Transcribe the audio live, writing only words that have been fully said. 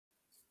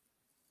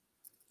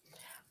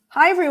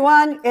Hi,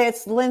 everyone.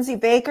 It's Lindsay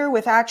Baker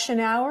with Action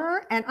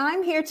Hour, and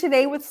I'm here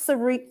today with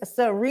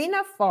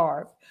Serena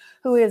Farb,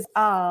 who is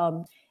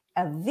a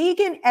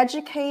vegan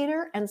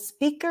educator and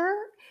speaker,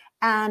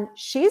 and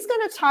she's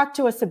going to talk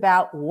to us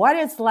about what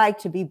it's like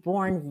to be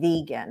born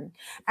vegan.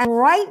 And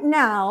right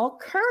now,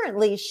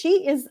 currently,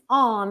 she is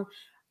on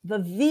the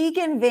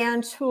Vegan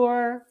Van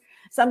Tour,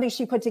 something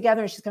she put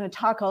together, and she's going to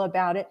talk all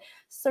about it.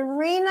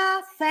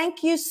 Serena,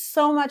 thank you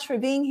so much for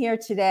being here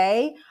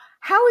today.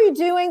 How are you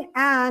doing?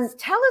 And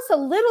tell us a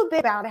little bit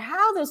about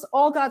how this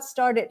all got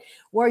started,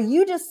 where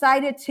you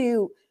decided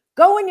to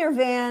go in your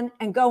van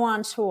and go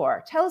on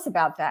tour. Tell us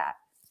about that.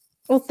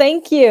 Well,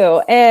 thank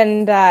you.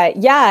 And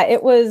yeah,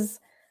 it was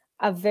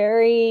a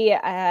very,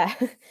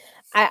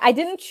 I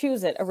didn't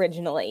choose it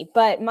originally,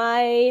 but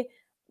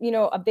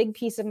a big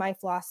piece of my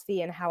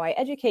philosophy and how I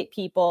educate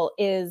people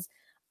is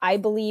I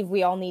believe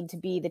we all need to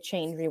be the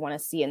change we want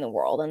to see in the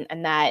world.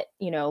 And that,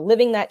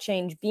 living that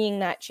change,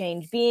 being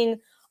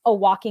a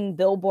walking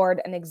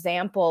billboard, an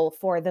example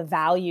for the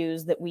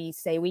values that we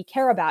say we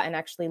care about and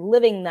actually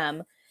living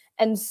them.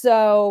 And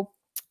so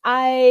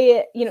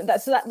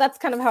that's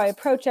kind of how I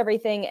approach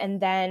everything.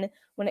 And then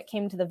when it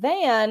came to the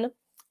van,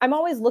 I'm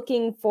always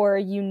looking for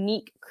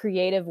unique,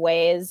 creative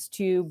ways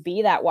to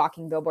be that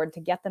walking billboard, to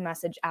get the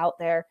message out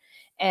there.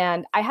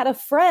 And I had a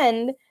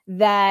friend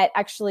that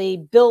actually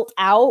built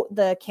out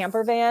the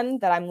camper van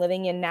that I'm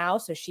living in now.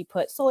 So she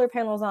put solar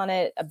panels on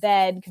it, a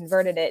bed,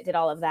 converted it, did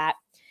all of that.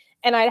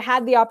 And I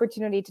had the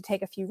opportunity to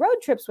take a few road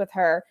trips with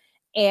her,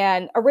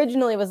 and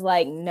originally was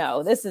like,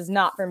 no, this is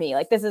not for me.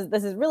 Like, this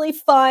is really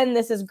fun.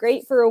 This is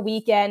great for a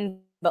weekend,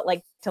 but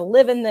like to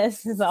live in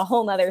this is a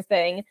whole nother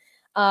thing.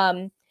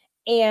 And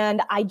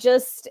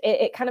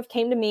it kind of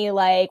came to me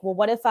like, well,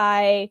 what if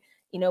I,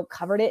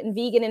 covered it in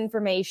vegan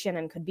information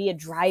and could be a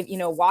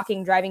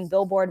driving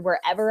billboard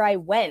wherever I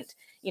went.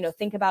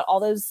 Think about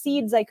all those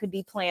seeds I could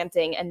be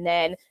planting, and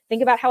then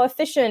think about how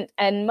efficient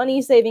and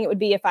money saving it would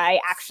be if I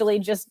actually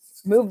just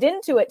moved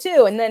into it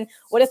too. And then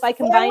what if I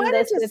combine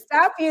this with—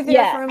 stop you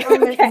there for a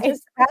moment and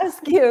just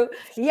ask you,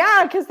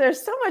 because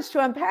there's so much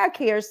to unpack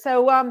here.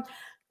 So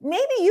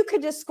maybe you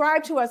could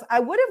describe to us, I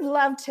would have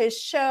loved to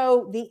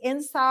show the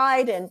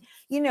inside. And,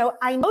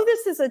 I know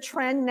this is a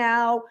trend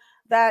now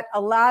that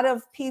a lot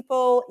of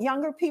people,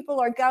 younger people,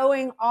 are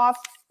going off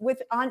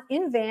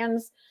in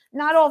vans.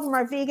 Not all of them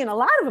are vegan. A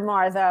lot of them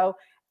are, though.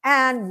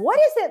 And what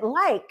is it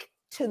like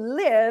to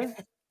live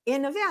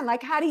in a van?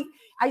 Like, how do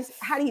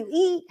you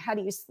eat? How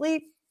do you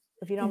sleep?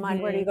 If you don't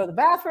mind, where do you go to the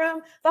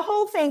bathroom? The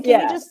whole thing.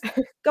 Can you just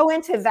go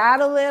into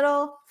that a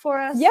little for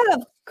us? Yeah,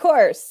 of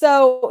course.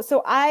 So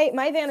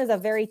my van is a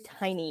very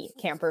tiny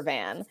camper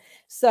van.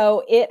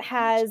 So it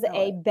has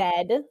a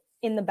bed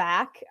in the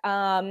back.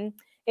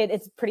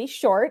 It's pretty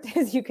short,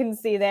 as you can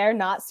see there,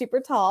 not super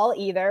tall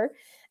either.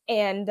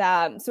 And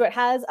so it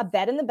has a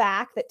bed in the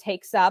back that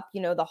takes up,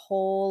 the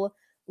whole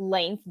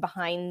length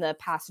behind the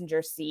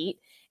passenger seat.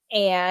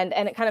 And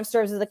it kind of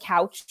serves as a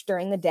couch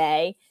during the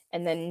day.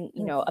 And then,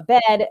 a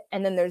bed,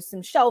 and then there's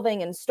some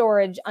shelving and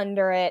storage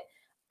under it.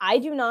 I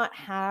do not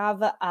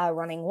have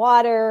running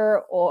water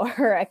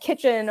or a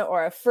kitchen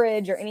or a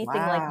fridge or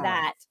anything like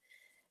that.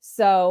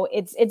 So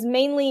it's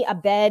mainly a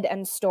bed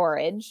and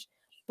storage.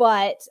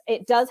 But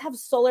it does have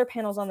solar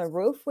panels on the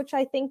roof, which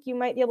I think you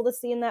might be able to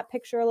see in that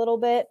picture a little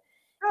bit.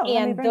 Oh,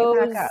 and let me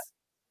bring it back up.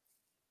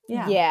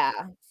 Yeah.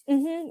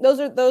 Mm-hmm.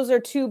 Those are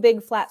two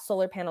big flat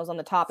solar panels on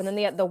the top, and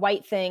then the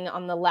white thing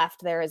on the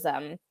left there is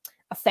a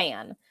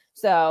fan.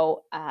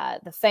 So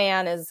the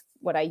fan is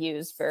what I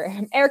use for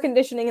air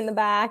conditioning in the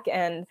back,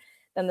 and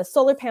then the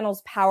solar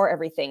panels power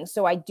everything.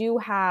 So I do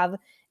have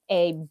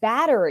a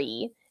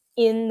battery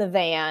in the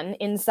van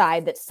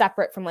inside that's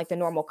separate from like the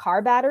normal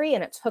car battery,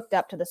 and it's hooked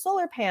up to the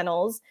solar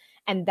panels,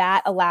 and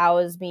that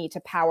allows me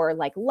to power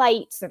like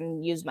lights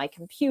and use my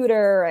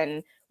computer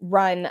and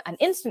run an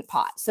Instant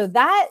Pot. So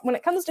that when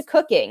it comes to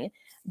cooking,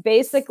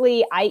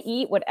 basically I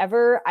eat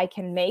whatever I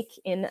can make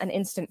in an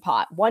Instant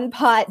Pot. One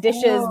pot,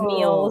 dishes,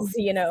 meals,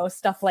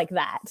 stuff like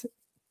that.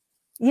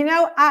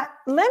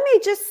 Let me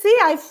just see.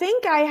 I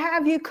think I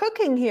have you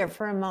cooking here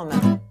for a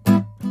moment.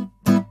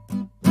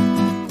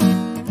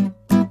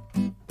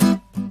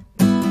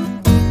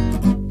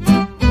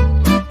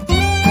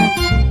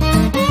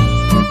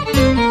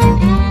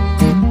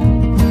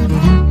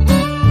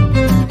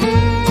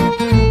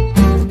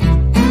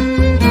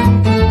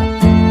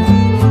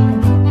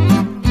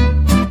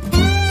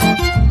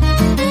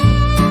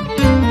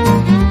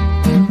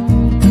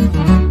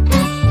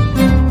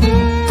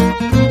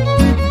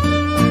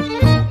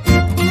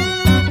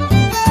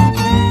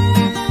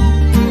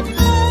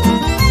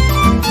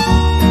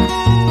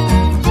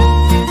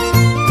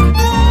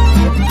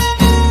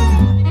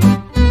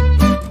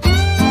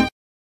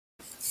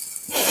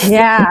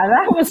 Yeah,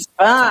 that was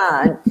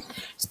fun.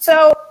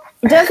 So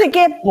does it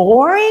get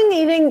boring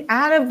eating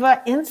out of an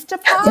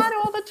Instapot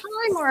all the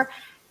time, or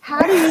how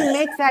do you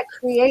make that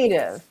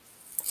creative?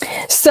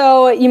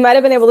 So you might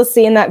have been able to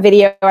see in that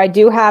video, I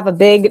do have a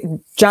big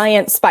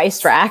giant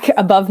spice rack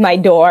above my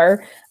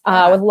door.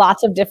 Yeah. with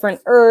lots of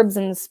different herbs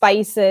and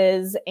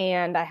spices.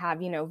 And I have,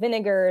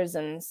 vinegars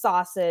and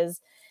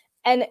sauces.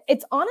 And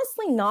it's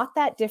honestly not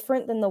that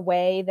different than the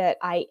way that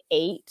I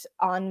ate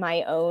on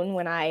my own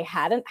when I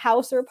had a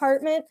house or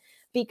apartment,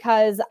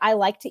 because I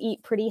like to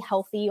eat pretty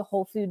healthy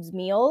whole foods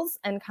meals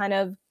and kind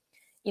of,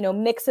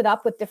 mix it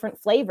up with different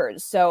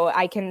flavors. So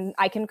I can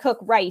cook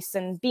rice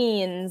and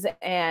beans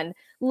and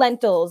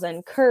lentils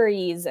and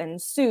curries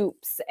and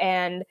soups,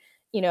 and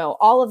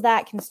all of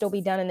that can still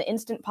be done in the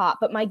Instant Pot.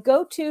 But my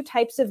go-to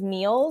types of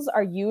meals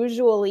are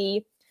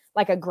usually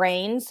like a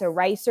grain, so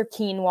rice or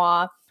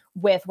quinoa,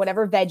 with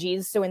whatever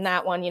veggies. So in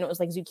that one, it was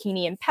like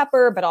zucchini and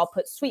pepper, but I'll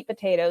put sweet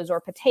potatoes or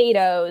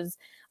potatoes,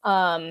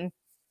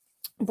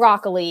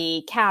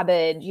 broccoli,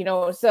 cabbage,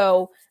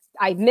 so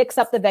I mix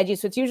up the veggies.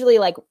 So it's usually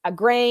like a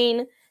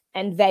grain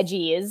and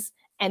veggies,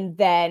 and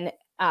then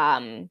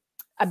a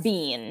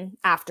bean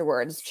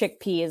afterwards,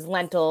 chickpeas,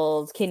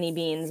 lentils, kidney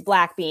beans,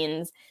 black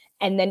beans,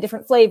 and then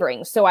different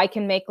flavorings. So I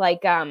can make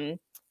like, a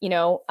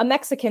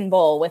Mexican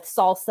bowl with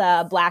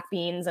salsa, black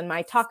beans, and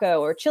my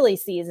taco or chili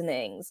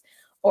seasonings.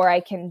 Or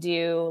I can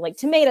do like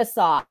tomato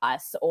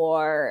sauce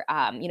or,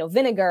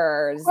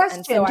 vinegars. Question,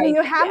 and so do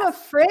you have a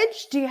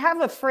fridge? Do you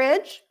have a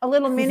fridge, a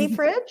little mini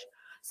fridge?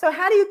 So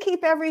how do you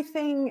keep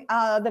everything,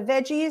 the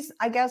veggies,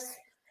 I guess,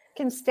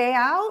 can stay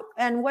out?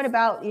 And what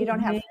about, you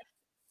don't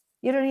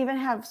even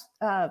have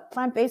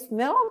plant-based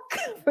milk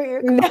for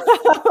your coffee?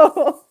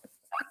 No.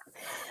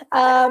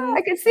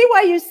 I can see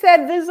why you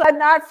said this is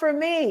not for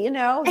me,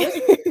 but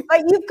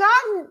you've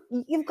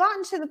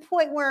gotten to the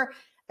point where,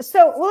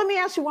 so let me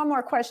ask you one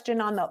more question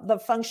on the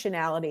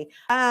functionality.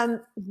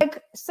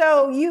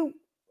 So you,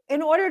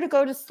 in order to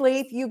go to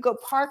sleep, you go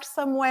park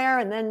somewhere,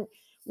 and then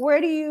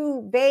where do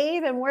you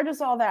bathe, and where does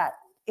all that,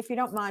 if you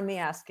don't mind me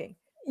asking?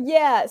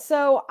 Yeah,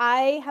 so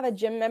I have a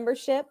gym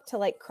membership to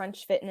like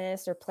Crunch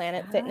Fitness or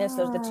Planet Fitness.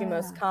 Those are the two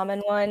most common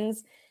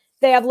ones.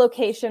 They have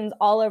locations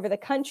all over the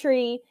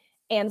country,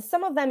 and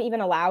some of them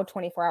even allow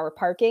 24-hour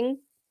parking.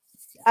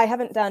 I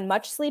haven't done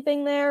much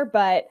sleeping there,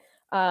 but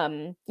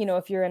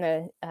if you're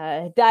in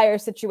a dire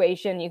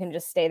situation, you can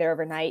just stay there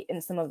overnight in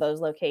some of those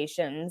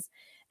locations.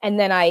 And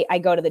then I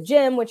go to the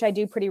gym, which I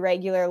do pretty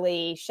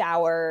regularly,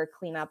 shower,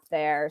 clean up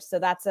there. So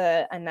that's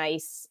a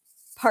nice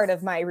part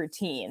of my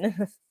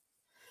routine.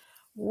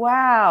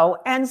 Wow.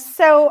 And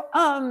so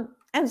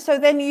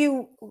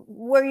then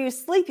where you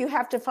sleep, you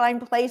have to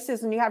find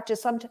places, and you have to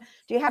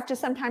do you have to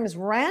sometimes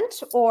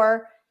rent?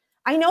 Or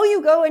I know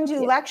you go and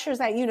do lectures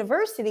at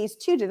universities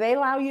too. Do they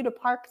allow you to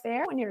park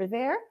there when you're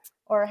there?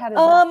 Or how does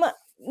that?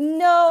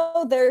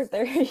 No,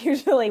 they're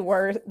usually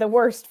the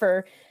worst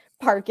for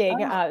parking.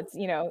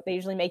 They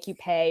usually make you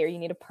pay, or you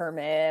need a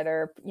permit,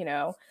 or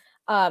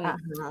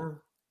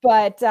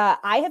but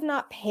I have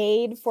not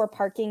paid for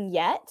parking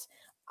yet.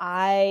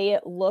 I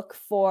look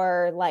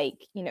for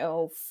like,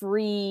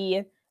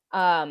 free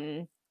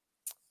camping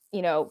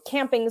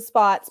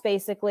spots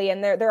basically,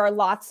 and there are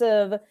lots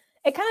of,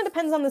 it kind of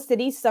depends on the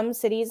city. Some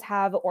cities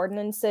have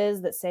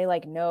ordinances that say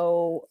like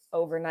no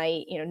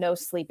overnight, no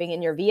sleeping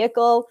in your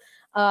vehicle.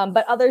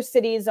 But other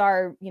cities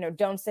are,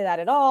 don't say that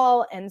at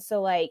all. And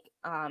so like,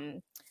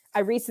 I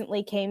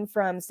recently came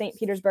from St.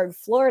 Petersburg,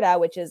 Florida,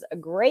 which is a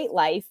great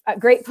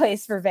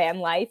place for van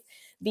life,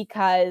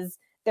 because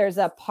there's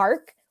a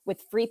park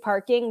with free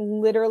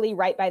parking literally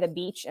right by the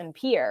beach and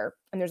pier.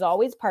 And there's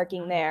always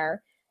parking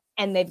there.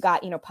 And they've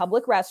got,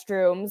 public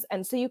restrooms.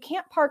 And so you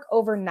can't park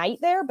overnight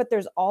there, but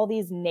there's all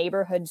these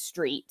neighborhood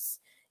streets,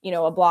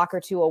 a block or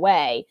two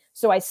away.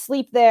 So I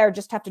sleep there,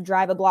 just have to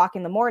drive a block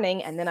in the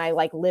morning. And then I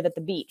like live at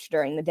the beach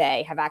during the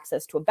day, have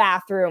access to a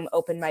bathroom,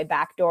 open my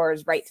back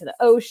doors right to the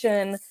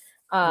ocean.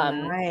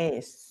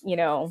 Nice.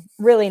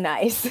 Really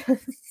nice.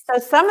 So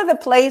some of the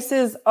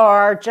places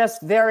are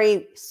just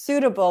very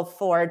suitable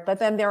for it, but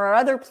then there are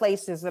other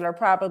places that are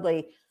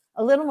probably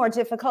a little more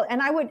difficult.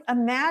 And I would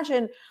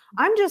imagine,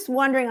 I'm just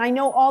wondering, I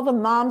know all the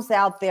moms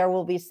out there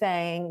will be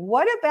saying,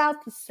 what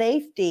about the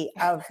safety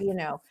of,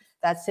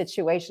 that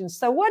situation?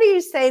 So what do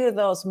you say to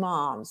those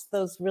moms,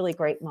 those really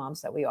great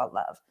moms that we all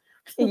love?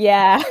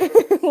 Yeah,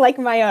 like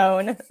my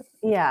own.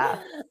 Yeah.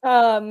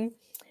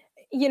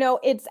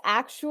 It's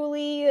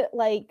actually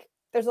like,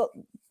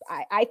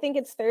 I think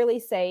it's fairly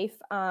safe.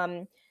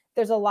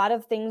 There's a lot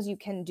of things you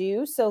can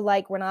do. So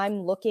like when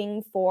I'm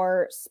looking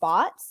for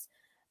spots,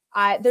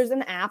 there's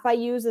an app I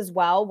use as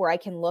well where I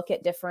can look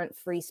at different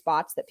free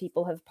spots that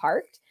people have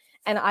parked.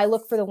 And I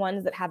look for the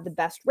ones that have the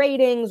best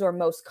ratings or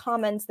most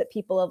comments that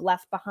people have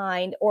left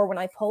behind. Or when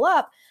I pull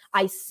up,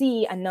 I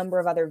see a number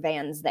of other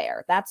vans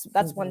there. That's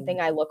one thing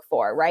I look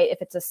for, right?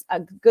 If it's a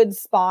good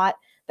spot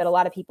that a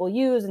lot of people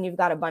use and you've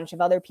got a bunch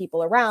of other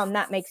people around,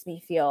 that makes me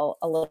feel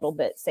a little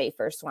bit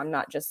safer. So I'm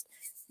not just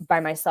by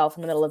myself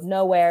in the middle of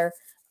nowhere.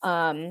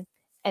 And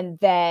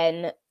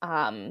then,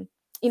 I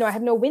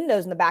have no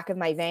windows in the back of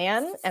my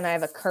van, and I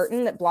have a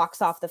curtain that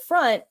blocks off the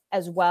front,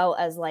 as well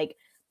as like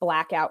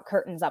blackout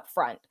curtains up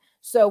front.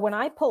 So when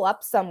I pull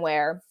up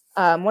somewhere,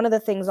 one of the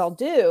things I'll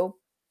do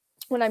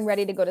when I'm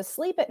ready to go to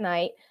sleep at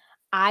night,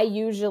 I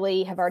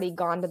usually have already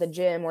gone to the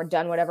gym or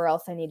done whatever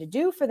else I need to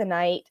do for the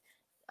night.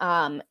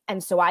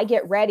 And so I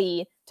get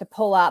ready to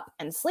pull up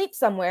and sleep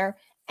somewhere,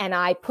 and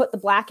I put the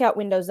blackout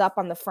windows up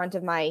on the front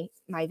of my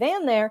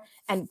van there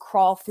and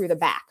crawl through the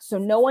back. So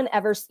no one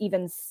ever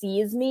even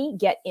sees me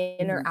get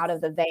in or out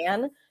of the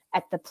van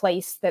at the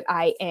place that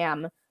I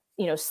am,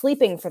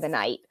 sleeping for the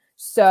night.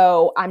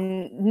 So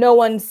no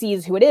one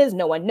sees who it is.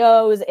 No one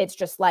knows. It's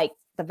just like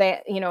the van,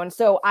 and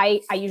so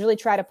I usually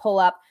try to pull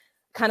up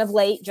kind of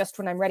late, just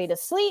when I'm ready to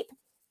sleep,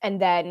 and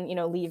then,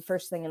 leave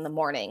first thing in the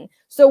morning.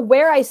 So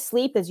where I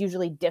sleep is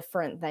usually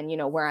different than,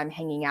 where I'm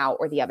hanging out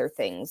or the other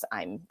things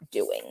I'm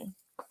doing.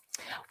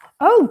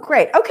 Oh,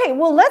 great. Okay,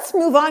 well, let's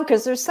move on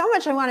because there's so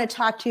much I want to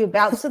talk to you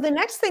about. So the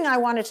next thing I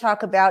want to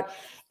talk about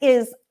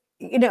is,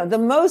 the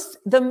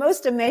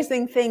most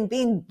amazing thing,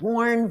 being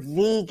born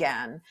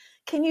vegan.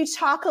 Can you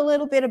talk a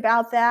little bit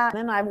about that?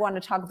 And then I want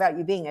to talk about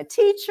you being a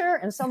teacher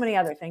and so many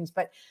other things,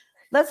 but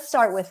let's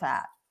start with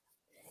that.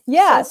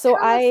 Yeah, so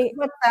tell us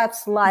what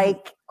that's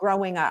like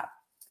growing up.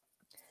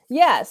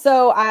 Yeah,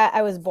 so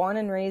I was born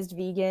and raised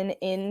vegan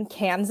in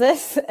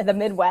Kansas, the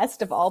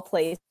Midwest of all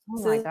places.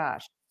 Oh my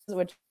gosh.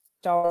 Which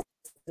all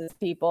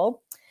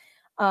people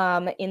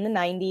in the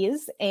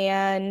 90s,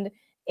 and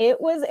it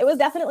was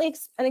definitely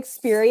an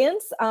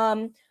experience.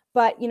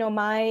 But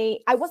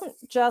I wasn't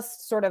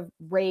just sort of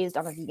raised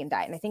on a vegan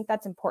diet, and I think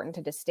that's important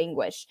to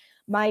distinguish.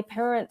 My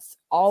parents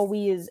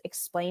always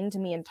explained to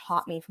me and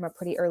taught me from a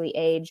pretty early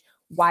age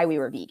why we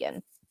were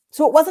vegan.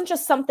 So it wasn't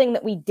just something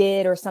that we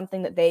did or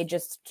something that they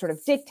just sort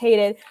of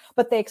dictated,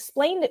 but they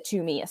explained it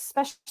to me,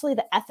 especially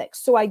the ethics.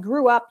 So I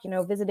grew up,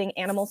 visiting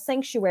animal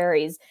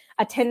sanctuaries,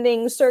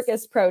 attending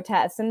circus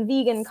protests and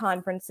vegan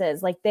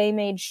conferences. Like, they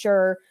made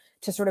sure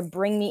to sort of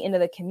bring me into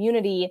the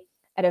community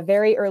at a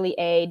very early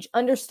age,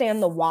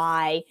 understand the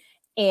why,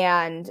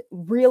 and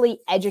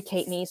really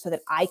educate me so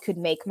that I could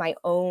make my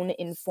own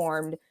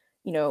informed,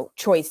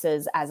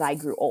 choices as I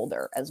grew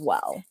older as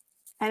well.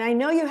 And I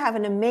know you have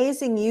an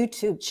amazing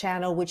YouTube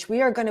channel, which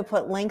we are going to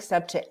put links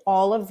up to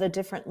all of the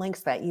different links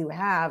that you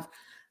have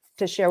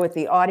to share with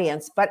the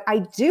audience. But I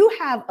do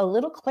have a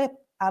little clip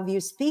of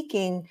you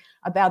speaking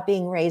about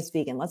being raised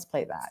vegan. Let's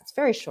play that. It's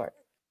very short.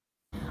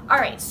 All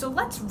right, so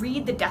let's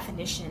read the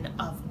definition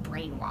of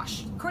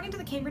brainwash. According to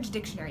the Cambridge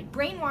Dictionary,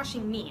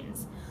 brainwashing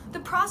means the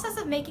process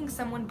of making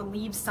someone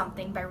believe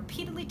something by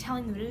repeatedly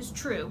telling them it is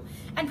true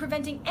and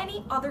preventing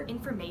any other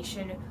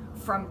information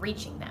from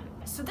reaching them.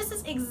 So this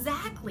is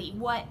exactly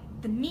what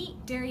the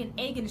meat, dairy, and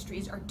egg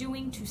industries are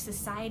doing to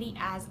society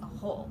as a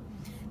whole.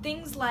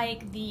 Things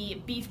like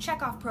the Beef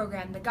Checkoff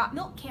program, the Got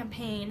Milk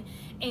campaign,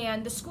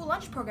 and the school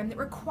lunch program that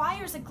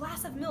requires a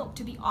glass of milk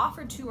to be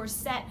offered to or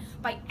set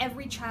by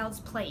every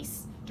child's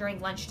place during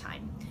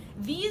lunchtime.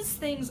 These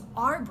things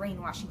are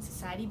brainwashing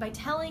society by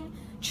telling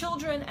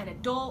children and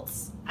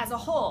adults as a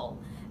whole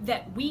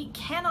that we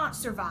cannot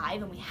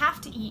survive and we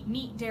have to eat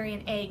meat, dairy,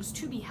 and eggs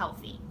to be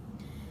healthy.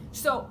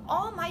 So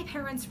all my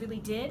parents really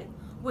did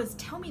was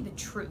tell me the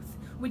truth,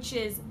 which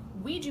is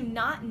we do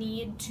not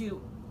need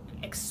to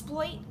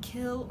exploit,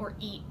 kill, or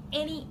eat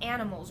any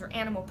animals or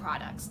animal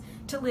products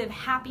to live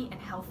happy and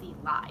healthy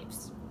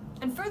lives.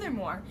 And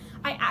furthermore,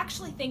 I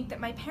actually think that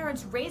my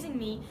parents raising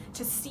me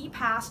to see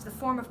past the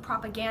form of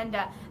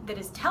propaganda that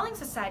is telling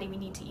society we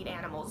need to eat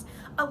animals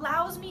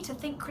allows me to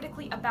think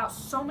critically about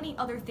so many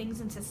other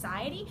things in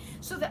society,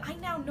 so that I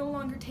now no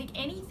longer take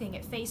anything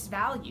at face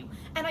value.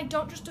 And I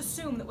don't just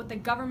assume that what the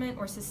government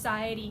or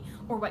society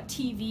or what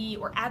TV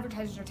or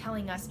advertisers are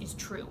telling us is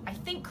true. I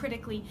think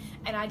critically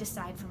and I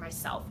decide for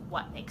myself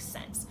what makes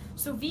sense.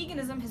 So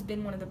veganism has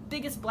been one of the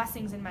biggest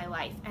blessings in my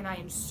life, and I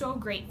am so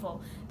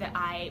grateful that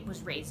I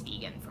was raised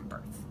vegan from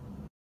birth.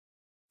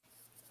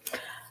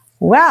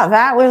 Wow,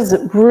 that was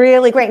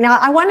really great. Now,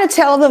 I want to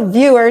tell the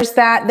viewers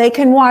that they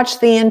can watch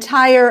the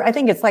entire, I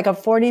think it's like a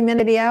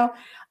 40-minute video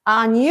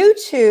on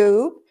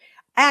YouTube.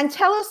 And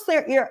tell us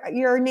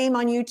your name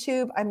on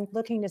YouTube. I'm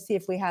looking to see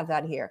if we have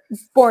that here.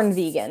 Born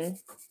Vegan.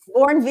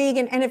 Born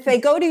Vegan. And if they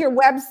go to your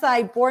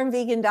website,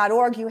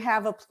 bornvegan.org, you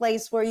have a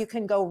place where you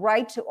can go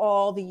right to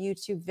all the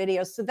YouTube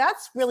videos. So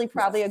that's really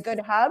probably a good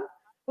hub,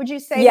 would you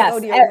say, yes, to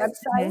go to your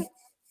website?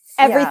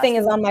 Everything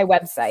is on my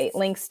website.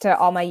 Links to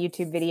all my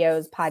YouTube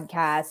videos,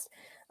 podcasts,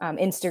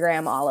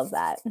 Instagram, all of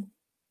that.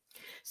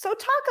 So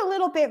talk a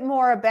little bit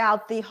more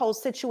about the whole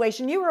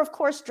situation. You were, of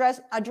course,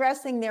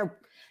 addressing their,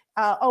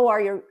 did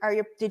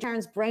your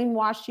parents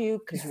brainwash you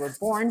because you were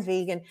born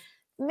vegan?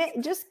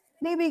 Just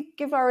maybe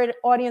give our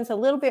audience a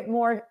little bit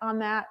more on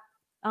that,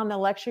 on the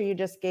lecture you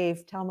just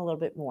gave. Tell them a little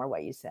bit more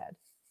what you said.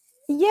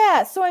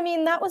 Yeah. So, I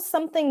mean, that was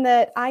something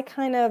that I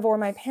or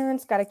my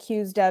parents got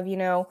accused of,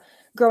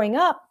 growing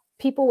up.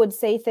 People would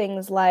say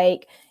things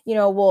like,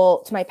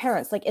 well, to my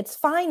parents, like, it's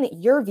fine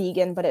that you're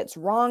vegan, but it's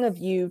wrong of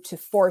you to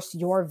force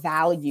your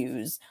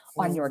values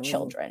on your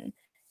children,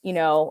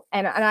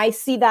 and I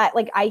see that,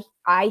 like,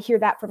 I hear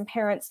that from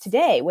parents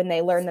today when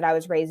they learn that I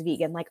was raised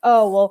vegan, like,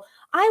 oh, well,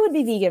 I would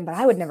be vegan, but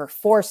I would never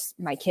force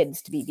my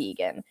kids to be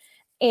vegan.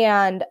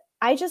 And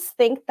I just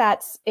think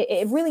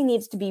it really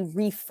needs to be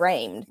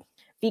reframed,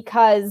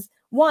 because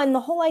one, the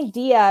whole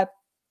idea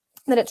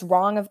that it's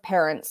wrong of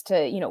parents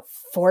to,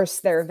 force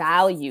their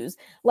values.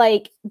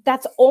 Like,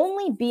 that's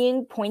only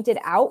being pointed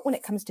out when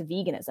it comes to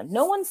veganism.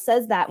 No one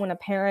says that when a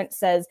parent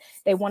says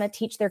they want to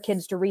teach their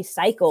kids to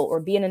recycle or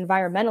be an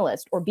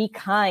environmentalist or be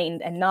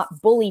kind and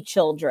not bully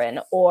children,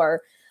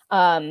 or,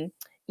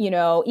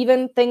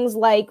 even things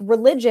like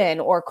religion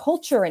or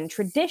culture and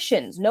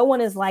traditions. No one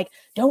is like,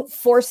 don't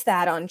force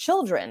that on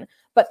children.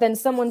 But then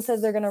someone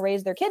says they're going to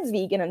raise their kids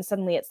vegan, and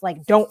suddenly it's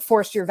like, don't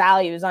force your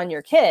values on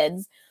your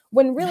kids.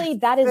 When really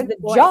that is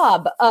the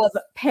job of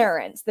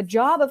parents. The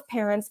job of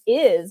parents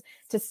is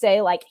to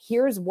say, like,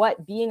 here's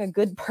what being a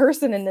good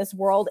person in this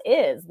world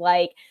is.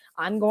 Like,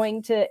 I'm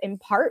going to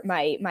impart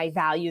my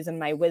values and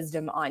my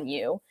wisdom on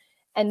you.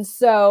 And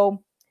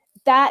so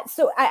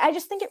I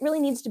just think it really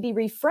needs to be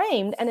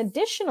reframed. And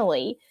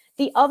additionally,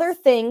 the other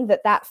thing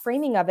that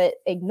framing of it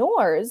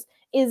ignores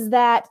is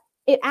that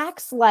it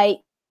acts like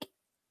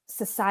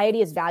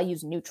society is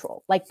values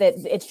neutral, like that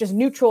it's just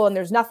neutral and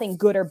there's nothing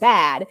good or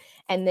bad.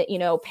 And that,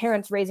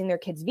 parents raising their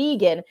kids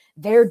vegan,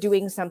 they're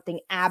doing something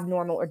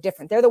abnormal or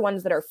different. They're the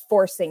ones that are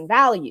forcing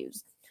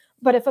values.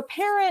 But if a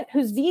parent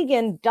who's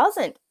vegan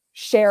doesn't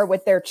share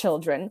with their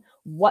children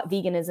what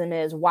veganism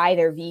is, why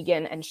they're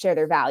vegan, and share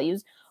their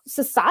values,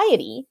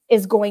 society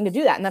is going to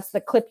do that. And that's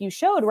the clip you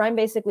showed, where I'm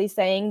basically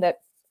saying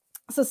that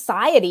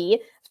society,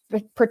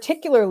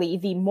 particularly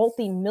the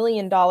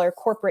multi-million-dollar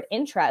corporate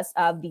interests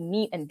of the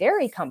meat and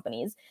dairy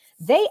companies,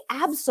 they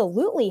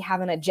absolutely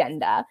have an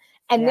agenda.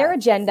 And their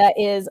agenda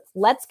is,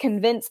 let's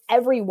convince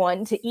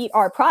everyone to eat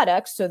our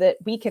products so that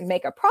we can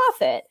make a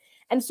profit.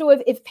 And so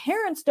if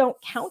parents don't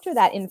counter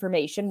that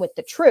information with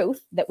the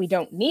truth that we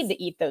don't need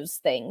to eat those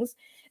things,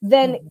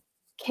 then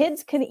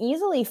kids can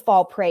easily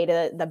fall prey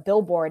to the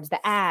billboards,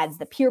 the ads,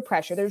 the peer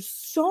pressure. There's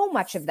so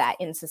much of that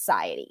in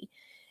society.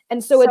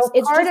 And so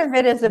it's part of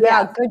it is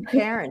about good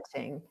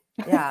parenting.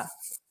 Yeah,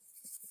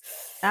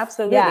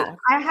 absolutely. Yeah.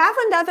 I have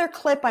another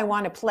clip I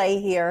want to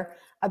play here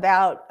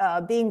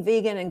about being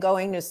vegan and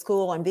going to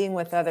school and being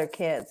with other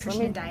kids.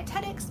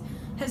 Dietetics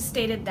has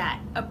stated that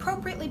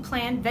appropriately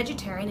planned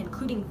vegetarian,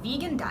 including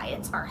vegan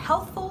diets, are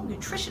healthful,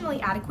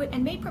 nutritionally adequate,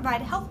 and may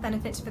provide health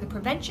benefits for the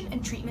prevention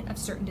and treatment of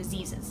certain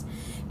diseases.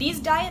 These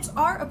diets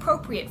are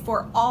appropriate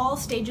for all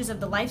stages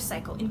of the life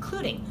cycle,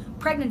 including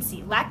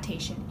pregnancy,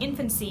 lactation,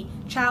 infancy,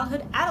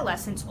 childhood,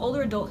 adolescence,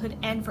 older adulthood,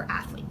 and for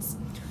athletes.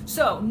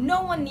 So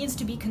no one needs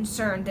to be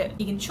concerned that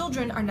vegan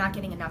children are not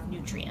getting enough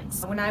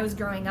nutrients. When I was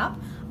growing up,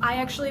 I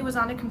actually was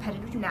on a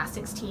competitive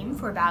gymnastics team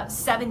for about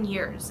 7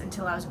 years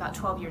until I was about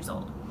 12 years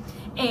old.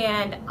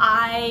 And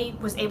I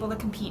was able to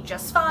compete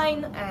just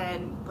fine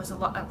and was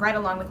right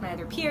along with my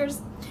other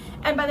peers.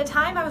 And by the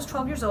time I was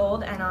 12 years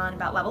old and on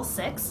about level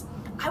 6,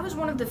 I was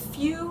one of the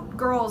few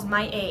girls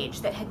my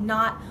age that had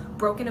not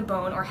broken a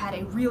bone or had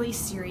a really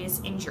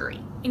serious injury.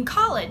 In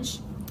college,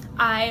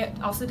 I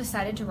also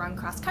decided to run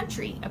cross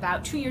country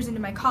about 2 years into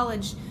my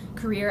college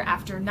career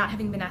after not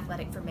having been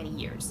athletic for many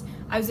years.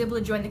 I was able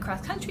to join the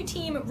cross country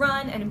team,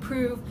 run, and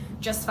improve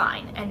just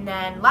fine. And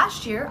then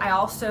last year, I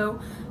also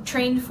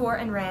trained for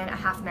and ran a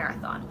half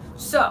marathon.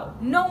 So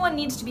no one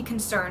needs to be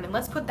concerned, and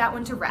let's put that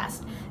one to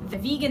rest. The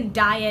vegan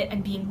diet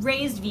and being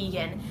raised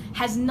vegan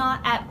has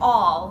not at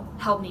all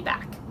held me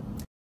back.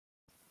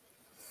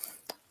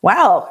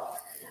 Wow.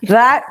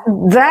 That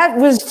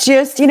was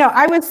just,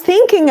 I was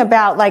thinking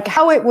about like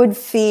how it would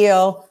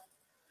feel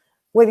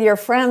with your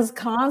friends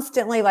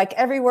constantly, like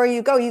everywhere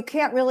you go, you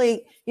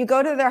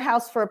go to their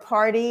house for a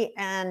party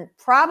and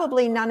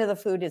probably none of the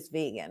food is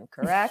vegan,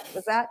 correct?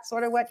 Was that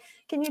sort of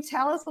can you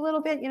tell us a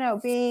little bit,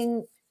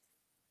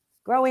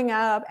 growing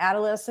up,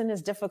 adolescence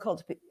is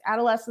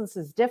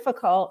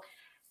difficult.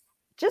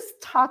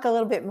 Just talk a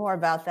little bit more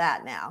about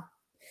that now.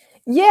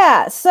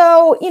 Yeah.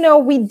 So,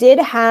 we did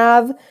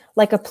have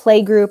like a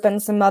play group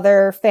and some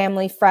other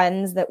family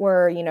friends that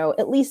were,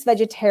 at least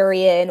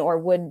vegetarian or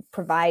would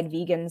provide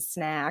vegan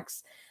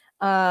snacks.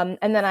 And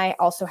then I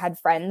also had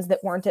friends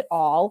that weren't at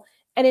all.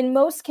 And in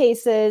most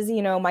cases,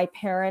 my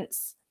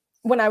parents,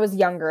 when I was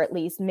younger at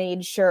least,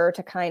 made sure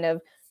to kind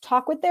of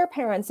talk with their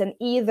parents, and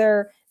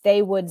either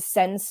they would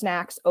send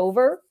snacks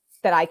over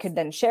that I could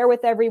then share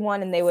with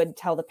everyone, and they would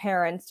tell the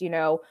parents,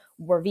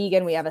 we're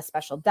vegan, we have a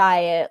special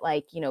diet,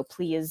 like,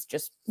 please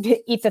just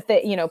eat the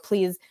thing,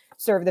 please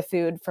serve the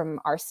food from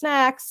our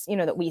snacks,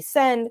 that we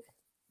send.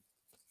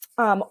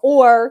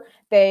 Or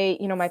they,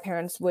 my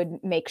parents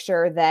would make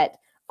sure that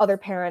other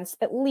parents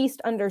at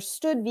least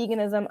understood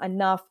veganism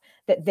enough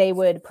that they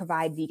would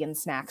provide vegan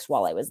snacks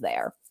while I was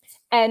there.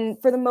 And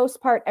for the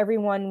most part,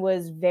 everyone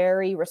was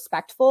very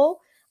respectful.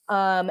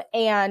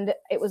 And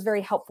it was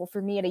very helpful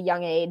for me at a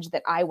young age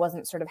that I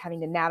wasn't sort of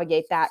having to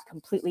navigate that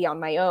completely on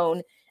my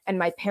own. And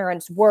my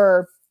parents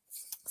were,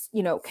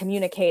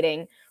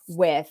 communicating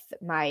with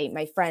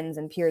my friends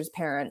and peers'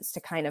 parents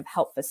to kind of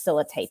help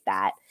facilitate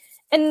that.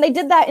 And they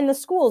did that in the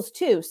schools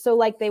too. So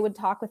like they would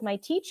talk with my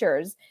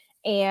teachers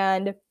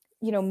and,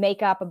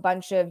 make up a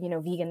bunch of,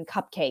 vegan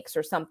cupcakes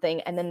or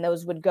something. And then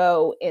those would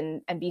go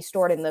in and be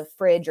stored in the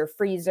fridge or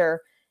freezer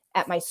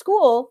at my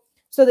school.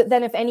 So that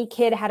then if any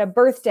kid had a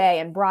birthday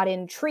and brought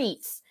in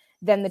treats,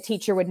 then the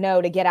teacher would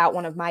know to get out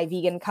one of my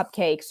vegan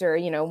cupcakes or,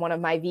 you know, one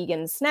of my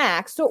vegan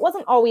snacks. So it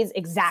wasn't always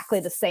exactly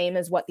the same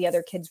as what the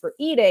other kids were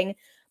eating,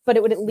 but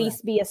it would at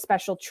least be a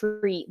special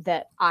treat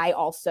that I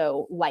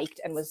also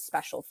liked and was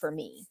special for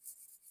me.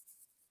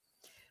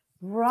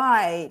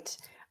 Right.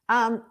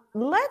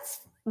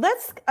 Let's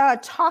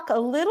talk a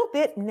little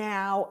bit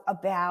now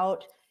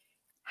about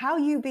how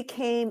you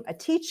became a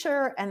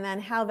teacher and then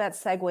how that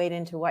segued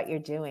into what you're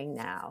doing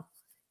now.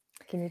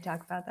 Can you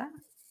talk about that?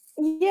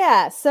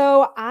 Yeah,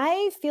 so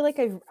I feel like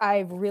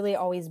I've really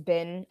always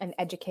been an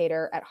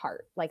educator at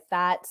heart. Like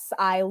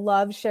I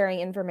love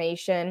sharing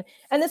information.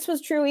 And this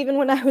was true even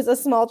when I was a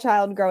small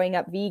child growing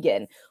up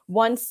vegan.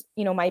 Once,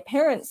 you know, my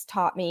parents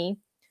taught me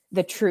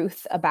the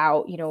truth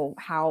about, you know,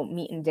 how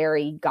meat and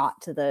dairy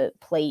got to the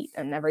plate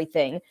and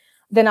everything,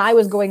 then I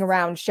was going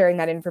around sharing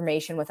that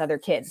information with other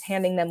kids,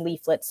 handing them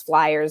leaflets,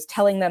 flyers,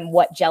 telling them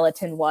what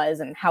gelatin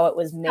was and how it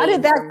was made. How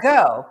did that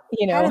go?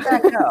 You know, how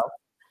did that go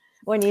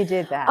when you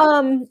did that?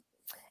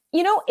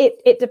 You know,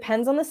 it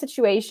depends on the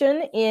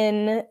situation.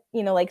 In,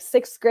 you know, like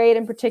 6th grade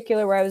in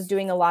particular, where I was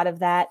doing a lot of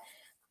that,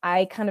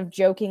 I kind of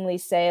jokingly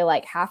say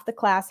like half the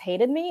class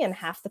hated me and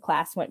half the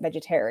class went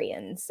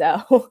vegetarian.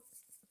 So,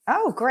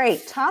 oh,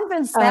 great. Tom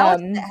Vincel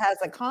has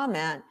a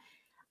comment.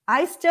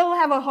 I still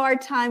have a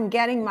hard time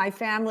getting my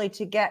family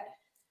to get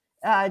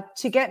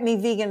me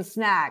vegan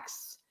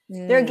snacks.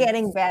 They're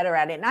getting better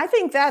at it. And I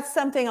think that's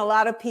something a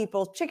lot of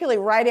people, particularly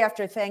right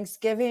after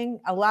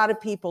Thanksgiving, a lot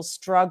of people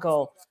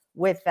struggle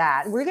with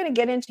that. You're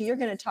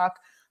going to talk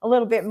a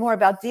little bit more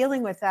about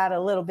dealing with that a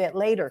little bit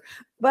later.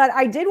 But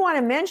I did want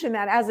to mention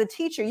that as a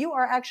teacher, you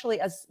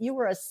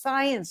were a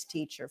science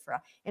teacher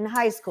in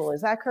high school.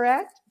 Is that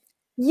correct?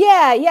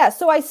 Yeah.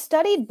 So I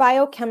studied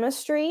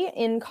biochemistry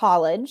in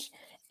college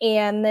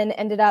and then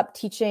ended up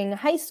teaching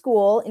high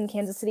school in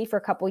Kansas City for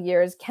a couple of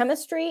years,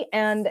 chemistry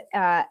and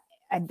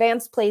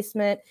advanced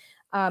placement,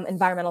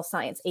 environmental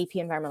science, AP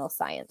environmental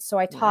science. So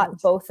I taught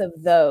both of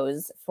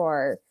those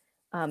for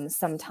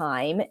some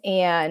time,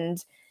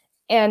 and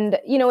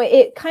you know,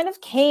 it kind of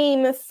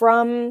came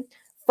from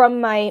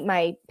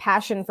my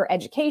passion for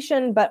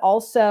education, but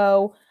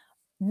also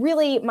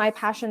really my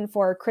passion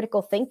for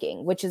critical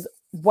thinking, which is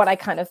what I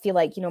kind of feel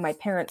like, you know, my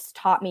parents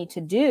taught me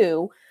to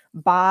do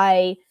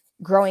by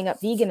growing up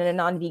vegan in a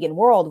non-vegan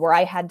world, where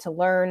I had to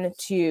learn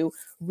to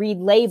read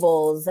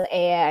labels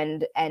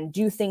and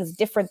do things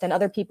different than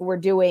other people were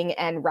doing,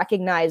 and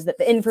recognize that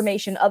the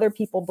information other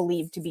people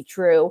believed to be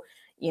true,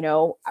 you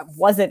know,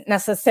 wasn't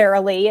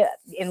necessarily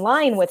in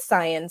line with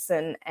science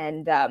and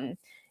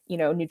you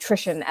know,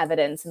 nutrition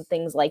evidence and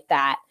things like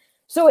that.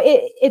 So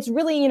it's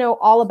really, you know,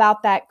 all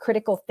about that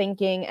critical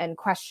thinking and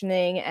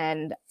questioning.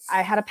 And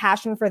I had a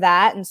passion for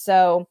that. And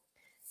so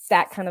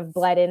that kind of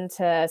bled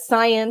into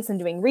science and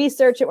doing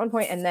research at one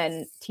point, and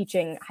then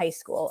teaching high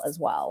school as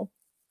well.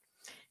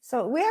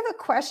 So we have a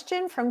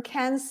question from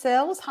Ken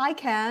Sills. Hi,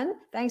 Ken.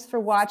 Thanks for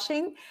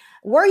watching.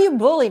 Were you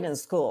bullied in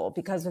school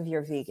because of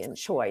your vegan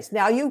choice?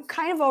 Now, you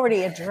kind of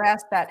already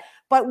addressed that,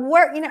 but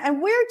where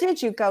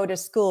did you go to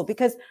school?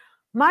 Because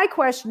my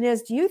question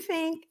is, do you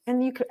think,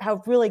 and you could have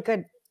a really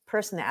good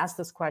person to ask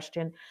this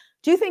question,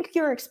 do you think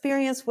your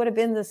experience would have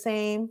been the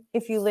same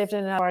if you lived in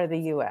another part of the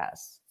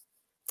U.S.?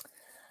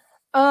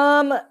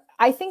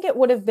 I think it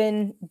would have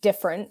been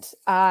different.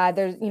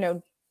 There's, you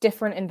know,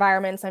 different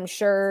environments. I'm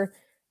sure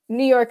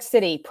New York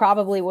City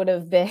probably would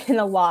have been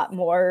a lot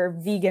more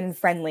vegan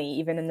friendly,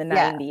 even in the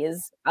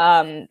 90s,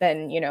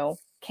 than, you know,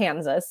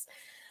 Kansas.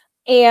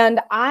 And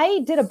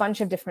I did a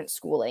bunch of different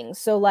schooling.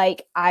 So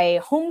like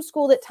I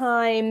homeschooled at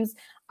times.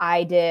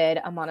 I did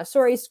a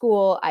Montessori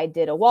school. I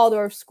did a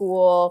Waldorf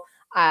school.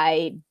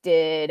 I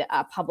did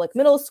a public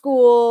middle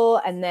school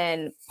and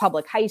then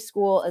public high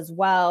school as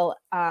well.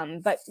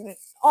 But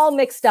all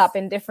mixed up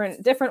in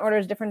different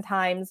orders, different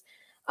times.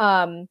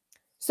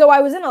 So I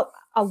was in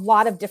a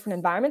lot of different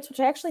environments, which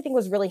I actually think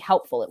was really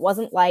helpful. It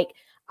wasn't like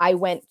I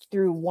went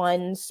through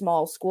one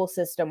small school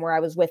system where I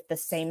was with the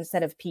same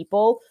set of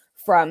people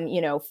from,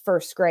 you know,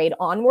 1st grade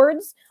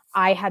onwards.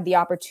 I had the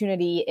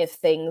opportunity, if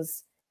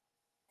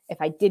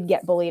I did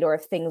get bullied or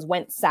if things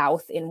went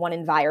south in one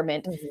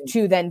environment,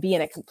 to then be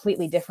in a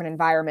completely different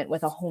environment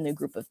with a whole new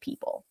group of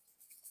people.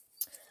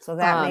 So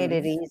that made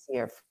it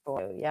easier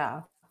for you.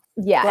 Yeah.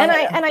 Yeah.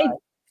 And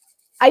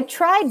I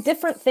tried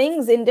different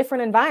things in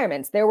different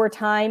environments. There were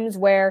times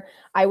where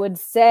I would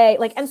say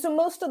like, and so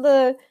most of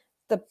the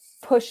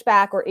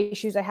pushback or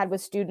issues I had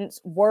with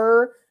students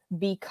were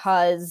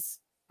because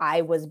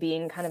I was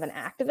being kind of an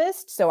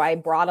activist. So I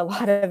brought a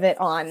lot of it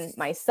on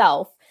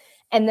myself.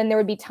 And then there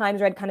would be times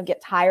where I'd kind of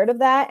get tired of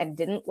that and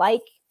didn't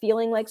like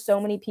feeling like so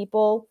many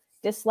people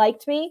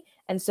disliked me.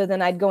 And so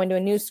then I'd go into a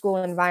new school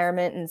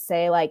environment and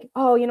say like,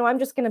 oh, you know, I'm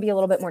just going to be a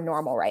little bit more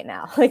normal right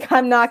now. Like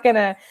I'm not going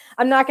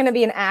to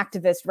be an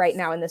activist right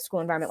now in this school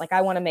environment. Like I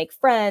want to make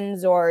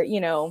friends or,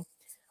 you know,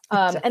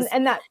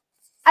 and that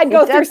I'd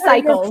go through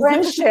cycles.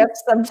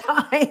 Friendships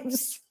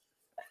sometimes.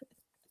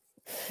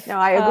 No,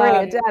 I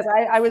agree. It does.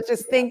 I was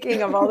just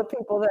thinking of all the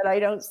people that I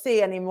don't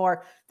see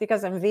anymore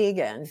because I'm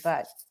vegan,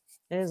 but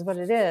it is what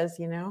it is,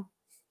 you know?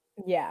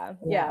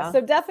 Yeah.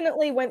 So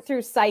definitely went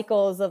through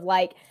cycles of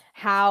like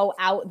how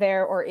out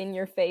there or in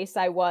your face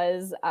I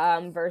was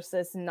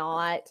versus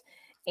not.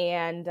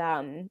 And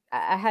I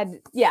had,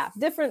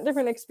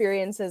 different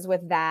experiences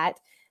with that.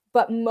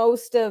 But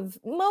most of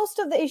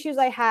the issues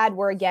I had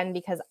were, again,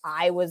 because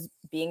I was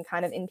being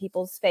kind of in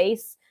people's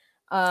face.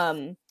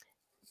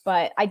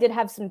 But I did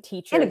have some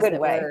teachers in a good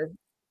that way. were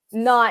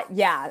not,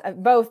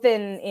 both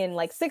in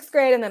like 6th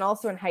grade and then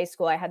also in high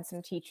school. I had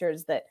some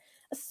teachers that,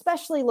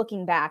 especially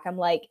looking back, I'm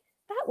like,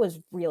 that was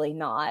really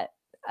not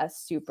a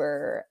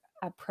super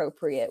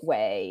appropriate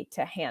way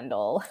to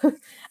handle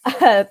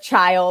a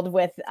child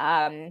with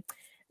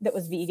that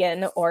was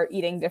vegan or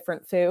eating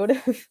different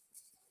food.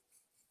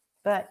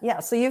 But yeah,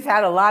 so you've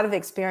had a lot of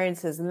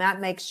experiences, and that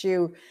makes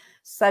you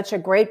such a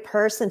great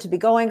person to be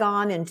going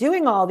on and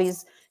doing all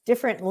these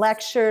different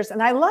lectures.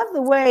 And I love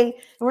the way, and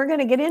we're going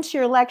to get into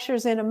your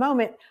lectures in a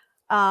moment,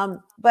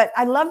 but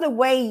I love the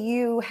way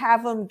you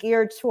have them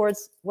geared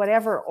towards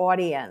whatever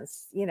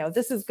audience. You know,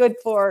 this is good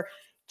for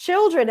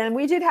children. And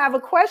we did have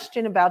a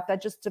question about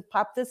that, just to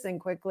pop this in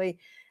quickly.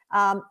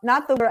 How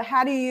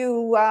do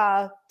you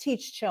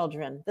teach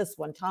children? This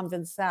one, Tom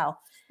Vinsel.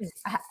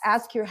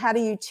 Ask you, how do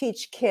you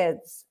teach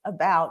kids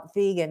about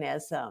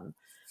veganism?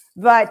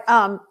 But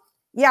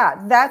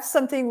yeah, that's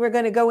something we're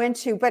going to go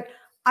into. But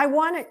I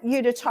wanted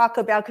you to talk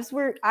about, because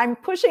I'm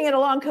pushing it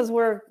along because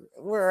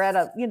we're at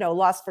a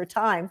loss for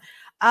time.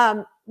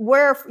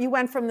 Where you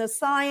went from the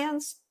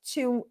science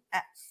to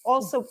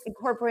also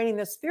incorporating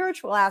the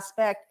spiritual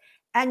aspect,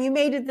 and you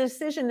made a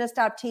decision to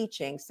stop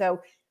teaching.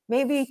 So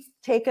maybe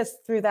take us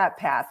through that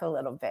path a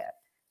little bit.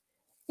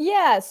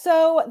 Yeah,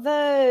 so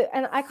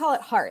and I call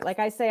it heart. Like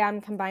I say, I'm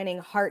combining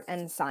heart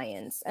and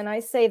science. And I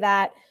say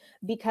that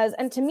because,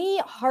 and to me,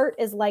 heart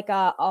is like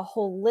a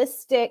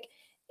holistic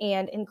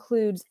and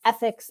includes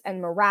ethics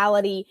and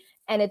morality.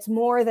 And it's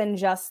more than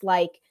just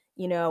like,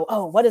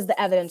 oh, what is the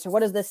evidence or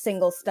what does this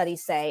single study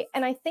say?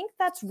 And I think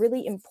that's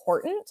really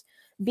important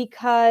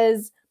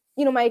because,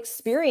 my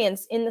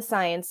experience in the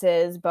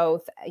sciences,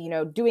 both,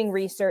 doing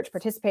research,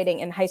 participating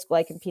in high school,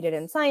 I competed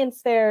in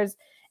science fairs,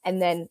 and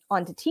then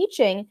on to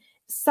teaching.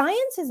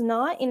 Science is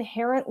not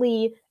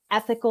inherently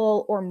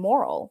ethical or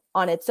moral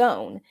on its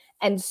own.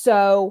 And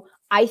so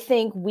I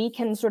think we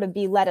can sort of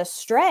be led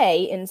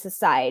astray in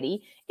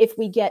society if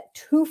we get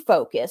too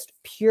focused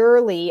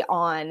purely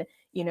on,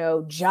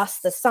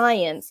 just the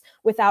science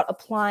without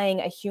applying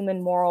a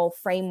human moral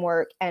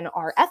framework and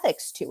our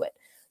ethics to it.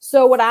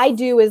 So what I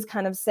do is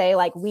kind of say,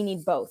 like, we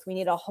need both. We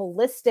need a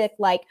holistic,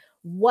 like,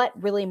 what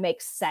really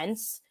makes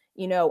sense,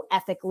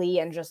 ethically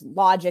and just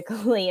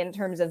logically in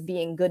terms of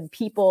being good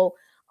people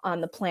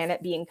on the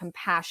planet, being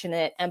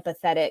compassionate,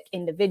 empathetic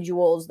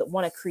individuals that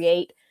want to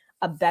create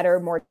a better,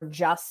 more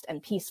just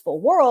and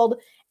peaceful world,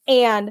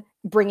 and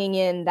bringing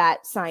in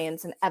that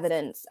science and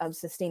evidence of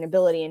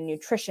sustainability and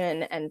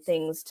nutrition and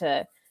things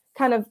to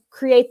kind of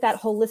create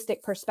that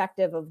holistic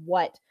perspective of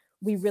what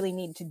we really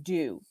need to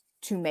do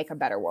to make a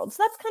better world.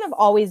 So that's kind of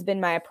always been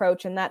my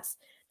approach, and that's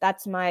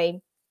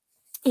my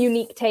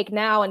unique take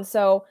now. And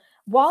so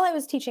while I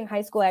was teaching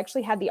high school, I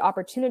actually had the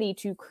opportunity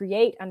to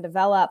create and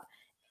develop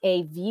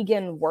a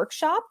vegan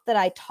workshop that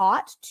I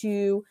taught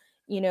to,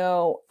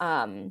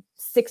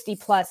 60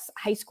 plus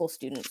high school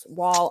students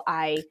while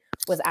I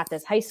was at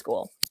this high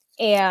school.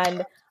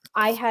 And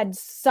I had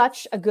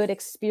such a good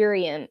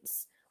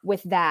experience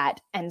with that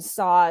and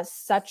saw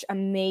such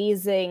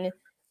amazing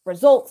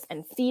results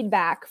and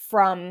feedback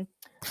from,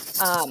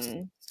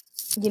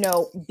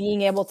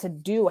 being able to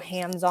do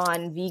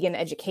hands-on vegan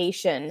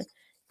education,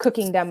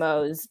 cooking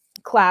demos,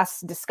 class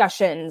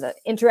discussions,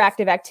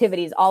 interactive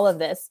activities, all of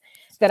this,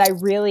 that I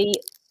really,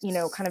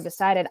 kind of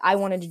decided I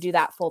wanted to do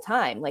that full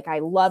time. Like, I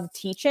loved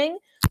teaching,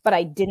 but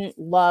I didn't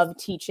love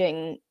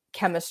teaching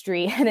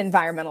chemistry and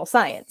environmental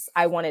science.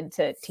 I wanted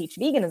to teach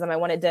veganism. I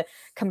wanted to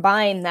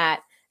combine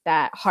that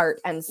heart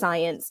and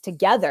science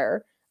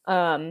together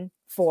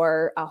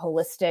for a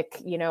holistic,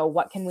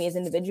 what can we as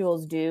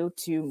individuals do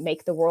to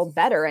make the world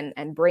better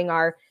and bring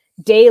our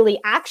daily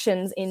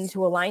actions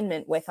into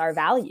alignment with our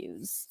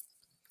values.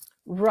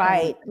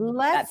 Right.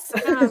 Let's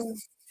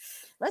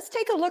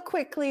take a look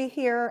quickly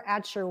here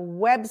at your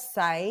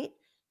website.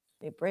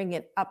 Let me bring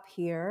it up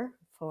here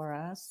for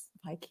us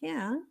if I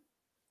can.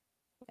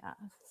 Yeah.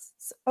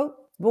 So,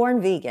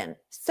 Born Vegan.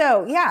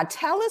 So yeah,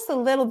 tell us a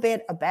little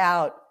bit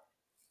about,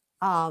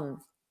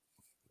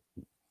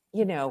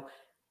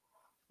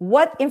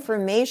 what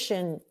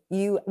information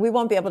we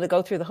won't be able to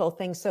go through the whole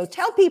thing. So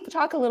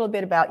talk a little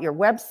bit about your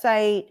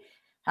website,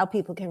 how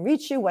people can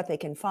reach you, what they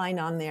can find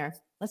on there.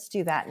 Let's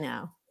do that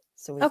now.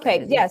 So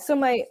so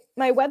my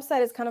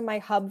website is kind of my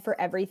hub for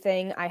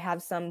everything. I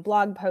have some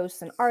blog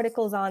posts and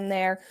articles on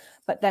there,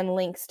 but then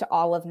links to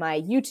all of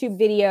my YouTube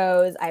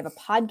videos. I have a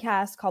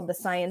podcast called the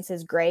Science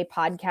is Gray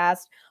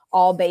podcast,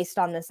 all based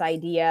on this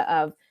idea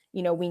of,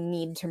 we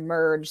need to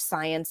merge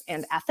science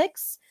and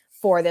ethics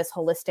for this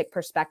holistic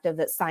perspective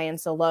that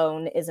science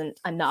alone isn't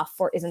enough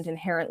or isn't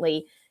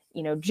inherently,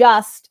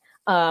 just.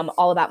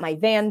 all about my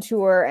van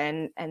tour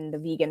and the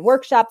vegan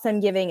workshops I'm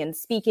giving and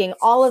speaking.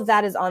 All of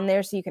that is on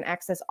there, so you can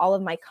access all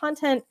of my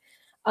content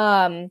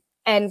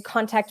and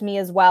contact me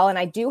as well. And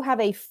I do have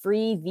a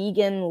free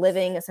vegan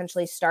living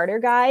essentially starter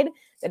guide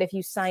that if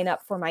you sign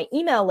up for my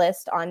email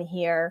list on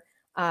here,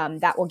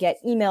 that will get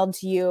emailed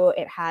to you.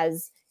 It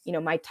has, you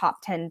know, my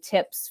top 10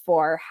 tips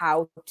for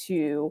how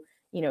to,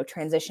 you know,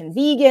 transition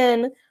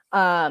vegan.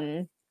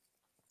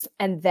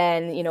 And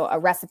then, you know, a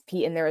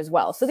recipe in there as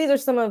well. So these are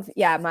some of,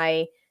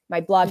 my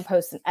blog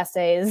posts and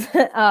essays.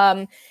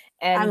 And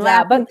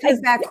but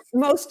that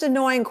most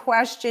annoying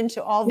question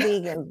to all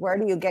vegans, where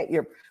do you get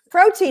your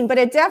protein? But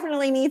it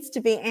definitely needs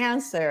to be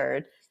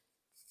answered.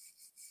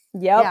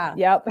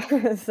 Yep.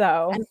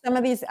 So, and some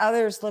of these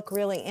others look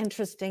really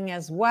interesting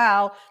as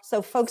well.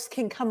 So folks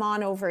can come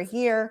on over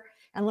here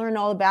and learn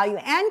all about you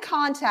and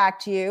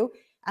contact you.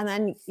 And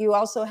then you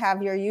also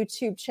have your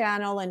YouTube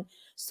channel. And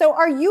so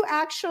are you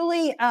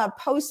actually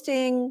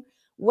posting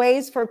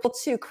ways for people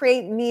to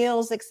create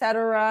meals,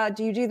 etc.?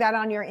 Do you do that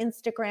on your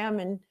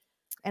Instagram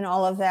and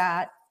all of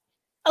that?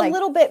 A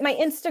little bit. My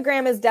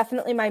Instagram is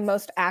definitely my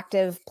most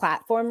active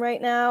platform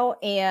right now.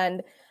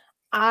 And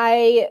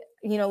I,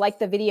 you know, like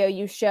the video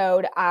you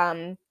showed,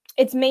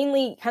 it's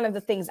mainly kind of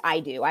the things I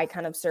do. I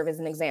kind of serve as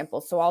an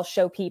example. So I'll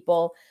show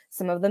people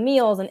some of the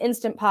meals and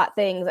Instant Pot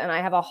things. And I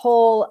have a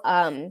whole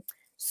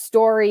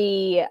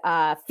story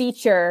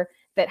feature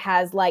that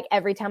has, like,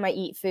 every time I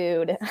eat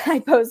food, I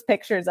post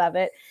pictures of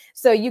it.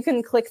 So you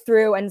can click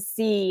through and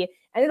see,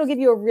 and it'll give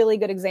you a really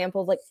good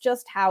example of like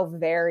just how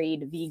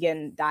varied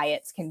vegan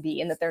diets can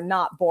be and that they're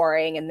not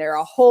boring and they're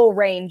a whole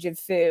range of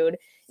food,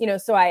 you know.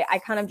 So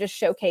I kind of just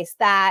showcase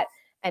that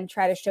and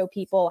try to show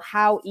people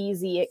how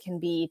easy it can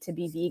be to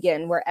be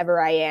vegan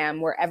wherever I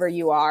am, wherever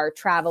you are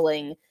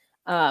traveling.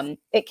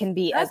 It can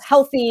be as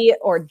healthy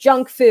or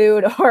junk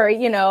food or,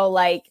 you know,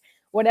 like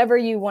whatever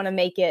you want to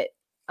make it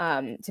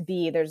to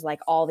be. There's like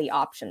all the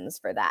options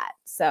for that.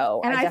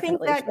 So, and I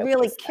think that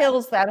really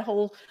kills that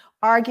whole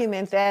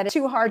argument that it's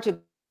too hard to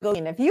go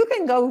vegan. If you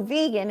can go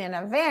vegan in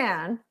a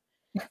van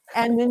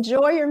and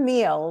enjoy your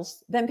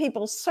meals, then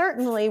people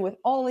certainly, with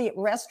all the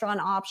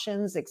restaurant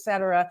options,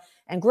 etc.,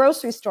 and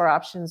grocery store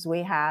options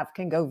we have,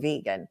 can go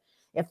vegan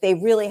if they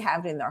really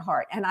have it in their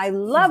heart. And I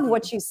love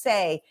what you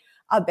say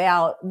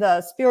about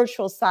the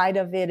spiritual side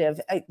of it,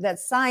 of that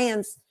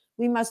science.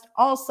 We must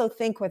also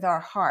think with our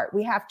heart.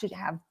 We have to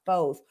have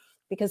both,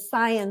 because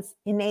science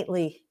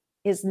innately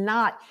is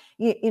not,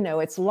 you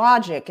know, it's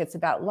logic. It's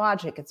about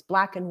logic. It's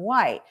black and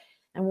white.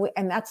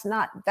 And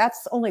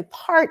that's only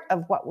part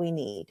of what we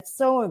need. It's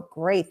so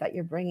great that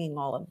you're bringing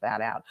all of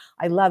that out.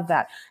 I love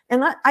that.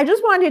 And I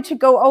just wanted to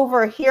go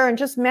over here and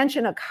just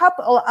mention a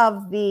couple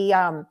of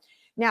the,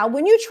 now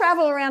when you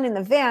travel around in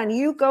the van,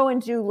 you go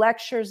and do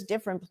lectures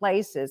different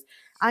places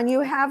and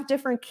you have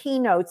different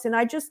keynotes, and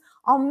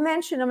I'll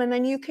mention them and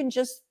then you can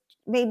just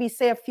maybe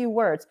say a few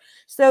words.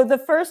 So the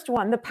first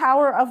one, the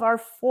power of our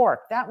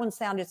fork, that one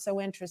sounded so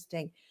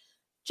interesting.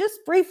 Just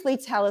briefly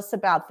tell us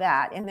about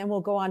that, and then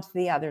we'll go on to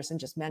the others and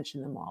just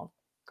mention them all.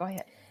 Go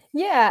ahead.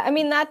 Yeah, I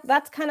mean,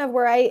 that's kind of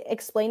where I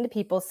explain to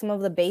people some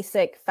of the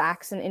basic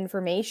facts and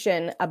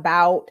information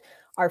about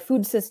our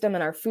food system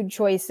and our food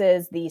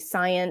choices, the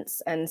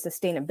science and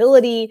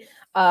sustainability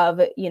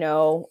of, you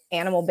know,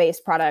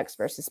 animal-based products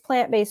versus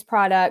plant-based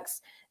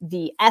products,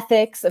 the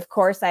ethics. Of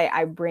course,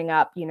 I bring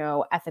up, you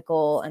know,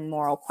 ethical and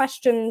moral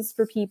questions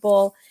for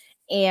people.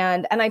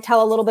 And I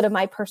tell a little bit of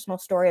my personal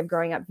story of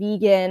growing up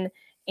vegan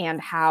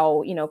and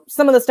how, you know,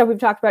 some of the stuff we've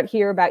talked about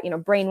here about, you know,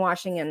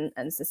 brainwashing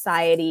and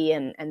society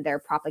and their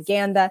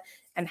propaganda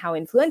and how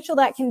influential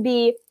that can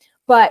be.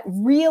 But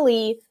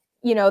really,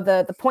 you know,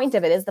 the point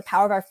of it is the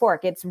power of our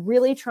fork. It's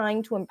really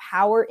trying to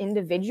empower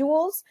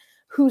individuals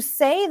who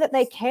say that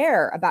they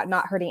care about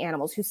not hurting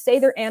animals, who say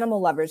they're animal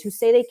lovers, who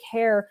say they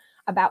care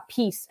about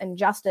peace and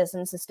justice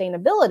and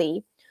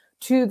sustainability,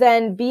 to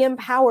then be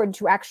empowered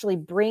to actually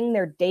bring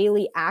their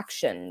daily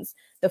actions,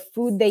 the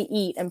food they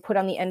eat and put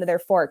on the end of their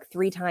fork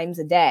 3 times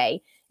a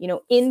day, you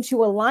know,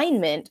 into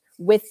alignment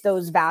with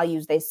those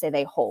values they say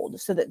they hold,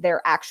 so that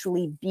they're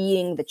actually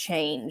being the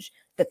change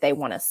that they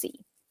want to see.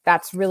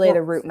 That's really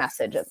the root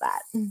message of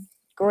that.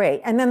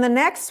 Great. And then the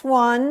next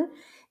one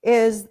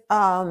is,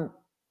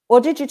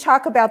 well, did you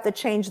talk about the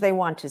change they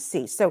want to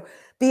see? So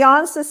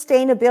beyond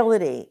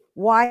sustainability,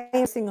 why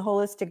embracing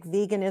holistic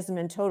veganism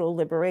and total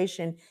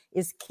liberation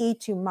is key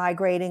to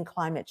mitigating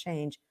climate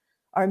change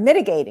and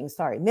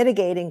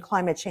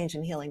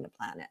healing the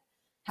planet.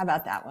 How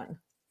about that one?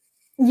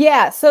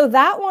 Yeah, so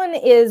that one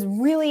is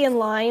really in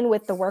line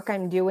with the work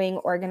I'm doing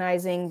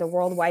organizing the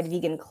Worldwide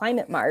Vegan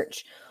Climate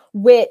March,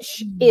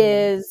 which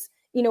is,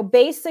 you know,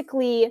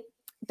 basically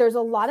there's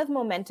a lot of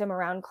momentum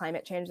around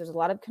climate change. There's a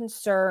lot of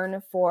concern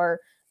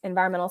for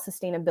environmental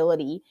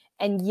sustainability,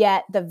 and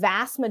yet the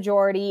vast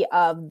majority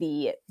of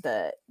the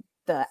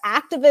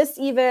activists,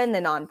 even the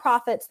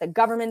nonprofits, the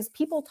governments,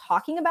 people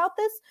talking about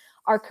this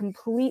are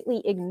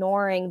completely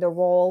ignoring the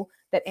role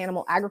that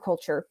animal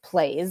agriculture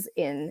plays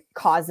in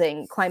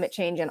causing climate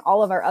change and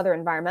all of our other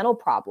environmental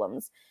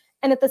problems.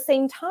 And at the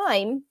same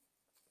time,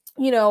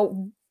 you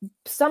know,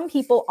 some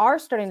people are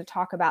starting to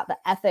talk about the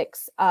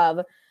ethics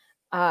of,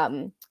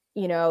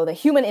 the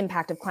human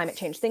impact of climate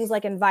change, things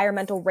like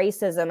environmental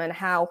racism and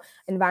how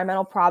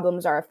environmental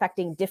problems are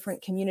affecting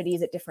different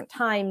communities at different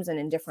times and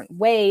in different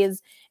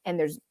ways. And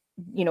there's,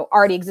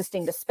 already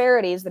existing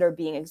disparities that are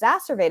being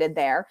exacerbated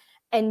there.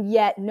 And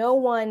yet no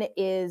one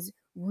is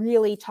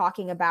really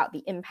talking about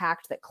the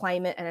impact that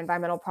climate and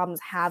environmental problems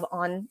have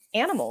on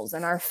animals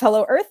and our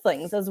fellow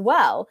earthlings as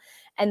well.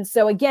 And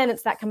so again,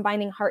 it's that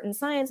combining heart and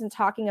science and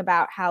talking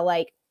about how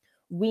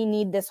we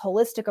need this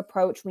holistic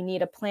approach. We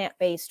need a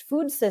plant-based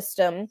food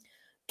system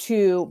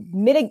to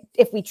mitigate,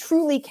 if we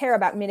truly care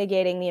about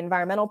mitigating the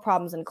environmental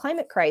problems and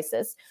climate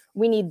crisis,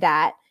 we need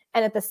that.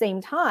 And at the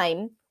same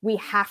time, we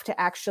have to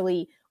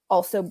actually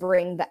also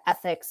bring the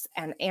ethics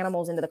and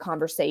animals into the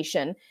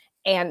conversation.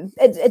 And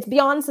it's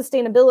beyond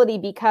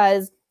sustainability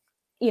because,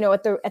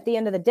 at the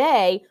end of the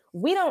day,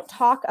 we don't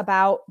talk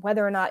about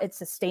whether or not it's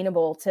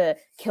sustainable to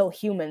kill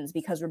humans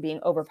because we're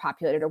being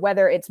overpopulated, or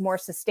whether it's more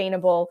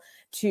sustainable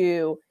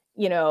to,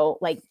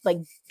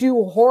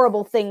 do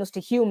horrible things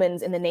to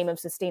humans in the name of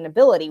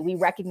sustainability. We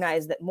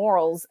recognize that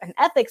morals and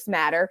ethics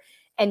matter,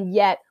 and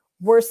yet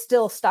we're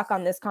still stuck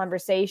on this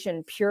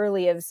conversation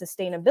purely of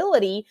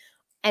sustainability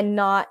and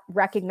not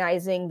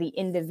recognizing the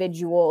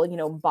individual,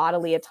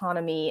 bodily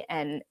autonomy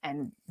and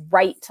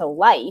right to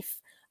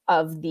life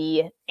of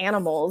the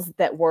animals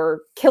that we're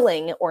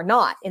killing or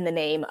not in the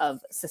name of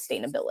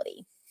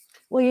sustainability.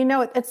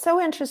 Well, it's so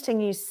interesting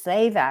you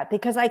say that,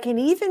 because I can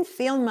even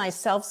feel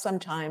myself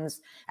sometimes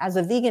as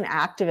a vegan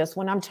activist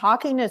when I'm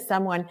talking to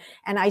someone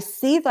and I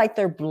see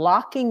they're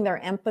blocking their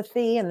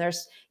empathy, and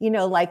there's,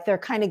 they're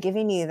kind of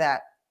giving you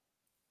that,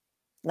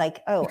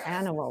 oh,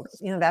 animals,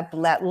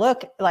 that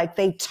look,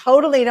 they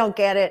totally don't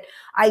get it.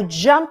 I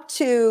jump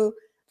to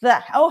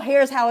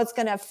here's how it's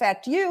going to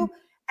affect you,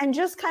 and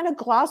just kind of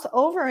gloss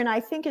over. And I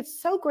think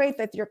it's so great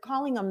that you're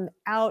calling them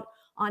out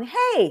on,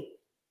 hey,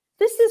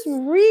 this is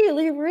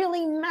really,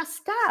 really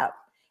messed up.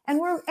 And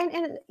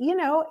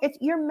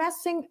you're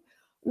messing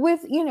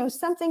with,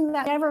 something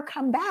that never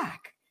come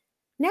back,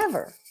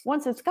 never,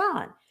 once it's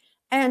gone.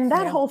 And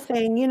that whole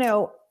thing,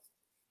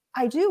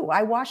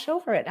 I wash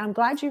over it. I'm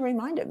glad you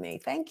reminded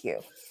me. Thank you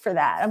for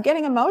that. I'm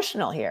getting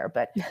emotional here,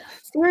 but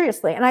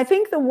seriously. And I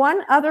think the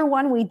one other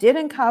one we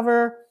didn't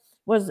cover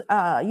was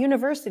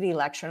university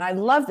lecture. And I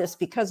love this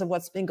because of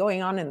what's been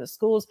going on in the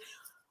schools,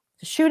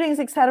 shootings,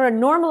 et cetera.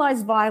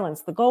 Normalize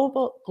violence, the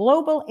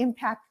global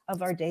impact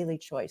of our daily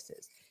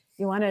choices.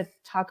 You want to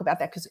talk about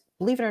that? Because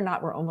believe it or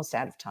not, we're almost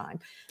out of time.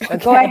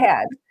 But go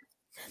ahead.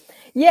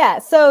 Yeah,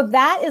 so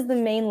that is the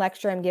main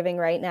lecture I'm giving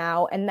right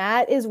now. And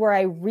that is where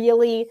I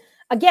really,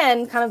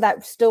 again, kind of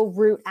that still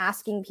root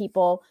asking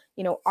people,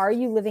 are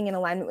you living in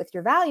alignment with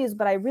your values?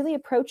 But I really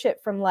approach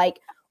it from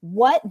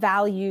what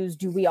values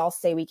do we all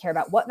say we care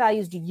about? What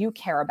values do you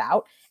care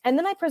about? And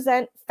then I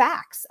present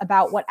facts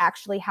about what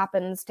actually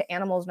happens to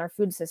animals in our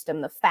food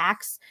system, the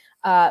facts,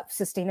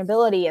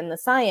 sustainability, and the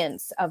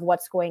science of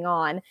what's going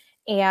on,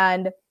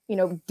 and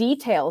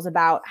details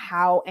about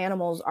how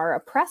animals are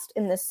oppressed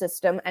in this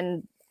system,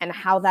 and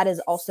how that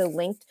is also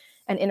linked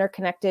and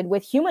interconnected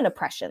with human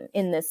oppression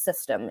in this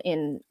system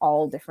in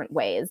all different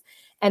ways.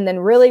 And then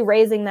really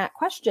raising that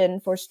question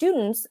for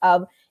students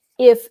of,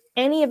 if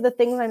any of the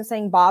things I'm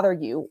saying bother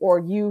you, or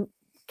you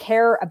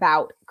care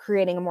about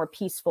creating a more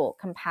peaceful,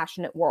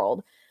 compassionate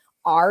world,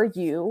 are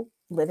you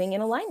living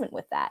in alignment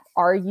with that?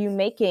 Are you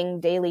making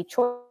daily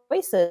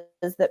choices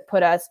that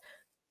put us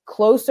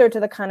closer to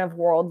the kind of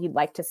world you'd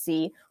like to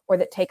see, or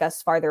that take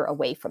us farther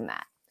away from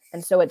that?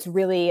 And so it's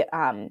really,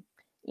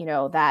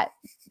 that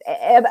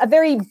a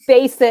very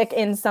basic,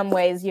 in some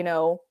ways,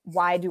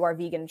 why do our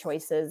vegan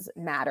choices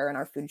matter and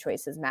our food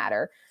choices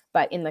matter,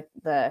 but in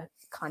the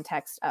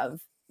context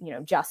of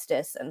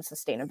justice and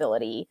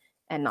sustainability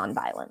and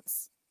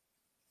nonviolence.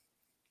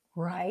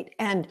 Right.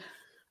 And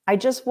I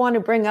just want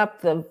to bring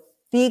up the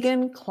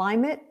Vegan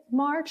Climate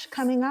March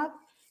coming up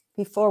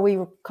before we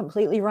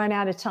completely run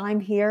out of time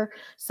here.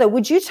 So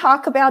would you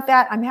talk about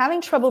that? I'm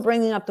having trouble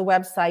bringing up the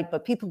website,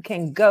 but people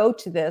can go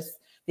to this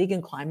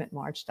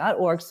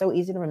veganclimatemarch.org. So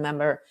easy to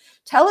remember.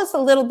 Tell us a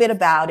little bit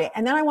about it.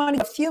 And then I want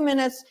a few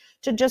minutes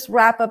to just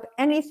wrap up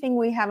anything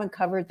we haven't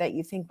covered that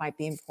you think might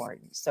be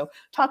important. So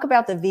talk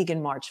about the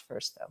Vegan March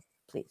first, though,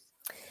 please.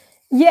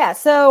 Yeah,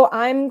 so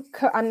I'm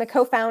the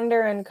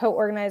co-founder and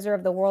co-organizer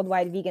of the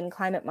Worldwide Vegan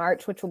Climate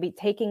March, which will be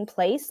taking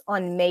place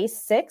on May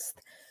 6th,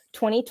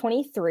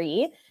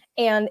 2023.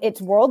 And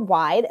it's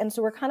worldwide. And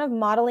so we're kind of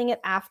modeling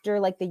it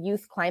after the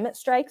youth climate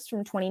strikes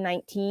from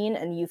 2019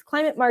 and youth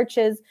climate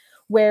marches,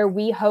 where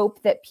we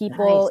hope that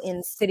people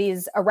in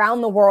cities around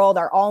the world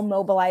are all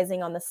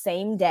mobilizing on the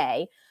same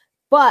day.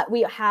 But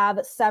we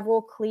have several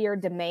clear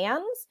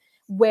demands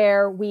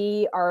where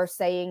we are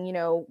saying,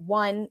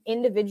 one,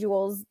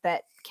 individuals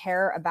that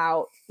care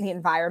about the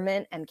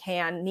environment and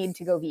need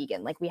to go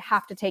vegan. We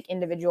have to take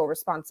individual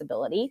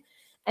responsibility.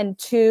 And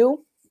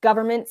two,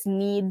 governments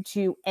need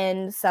to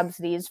end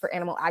subsidies for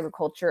animal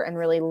agriculture and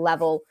really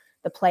level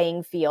the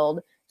playing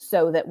field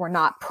so that we're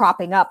not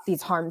propping up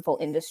these harmful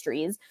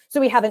industries.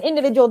 So we have an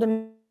individual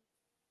demand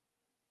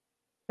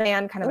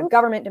demand, kind of a Ooh.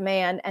 government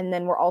demand. And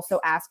then we're also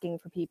asking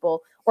for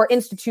people or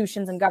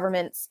institutions and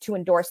governments to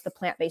endorse the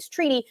plant-based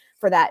treaty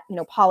for that,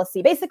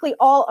 policy. Basically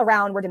all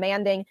around, we're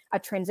demanding a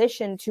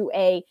transition to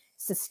a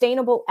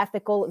sustainable,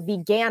 ethical,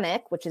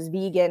 veganic, which is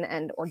vegan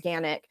and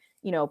organic,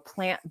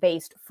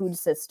 plant-based food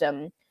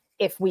system,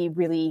 if we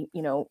really,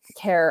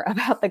 care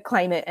about the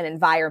climate and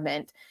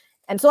environment.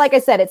 And so, like I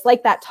said, it's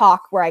like that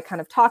talk where I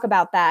kind of talk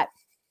about that.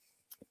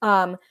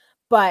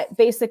 But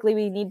basically,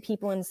 we need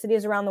people in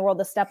cities around the world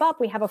to step up.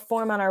 We have a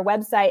form on our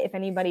website if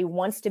anybody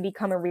wants to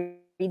become a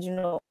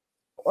regional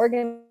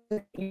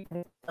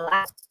organization,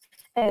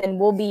 and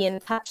we'll be in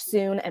touch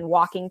soon and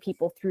walking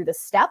people through the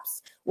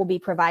steps. We'll be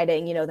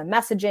providing, the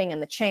messaging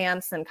and the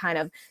chants and kind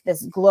of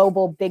this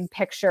global big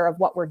picture of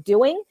what we're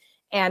doing.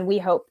 And we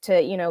hope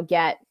to,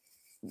 get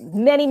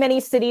many, many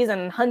cities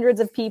and hundreds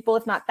of people,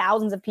 if not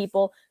thousands of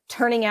people,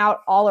 turning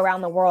out all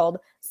around the world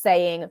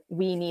saying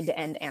we need to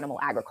end animal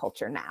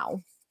agriculture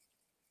now.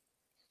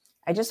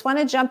 I just want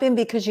to jump in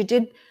because you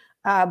did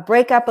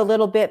break up a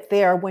little bit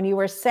there when you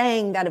were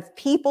saying that if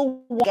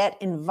people get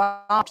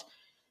involved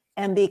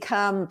and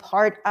become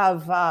part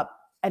of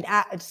an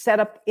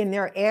setup in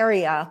their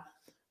area,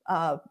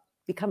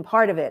 become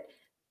part of it,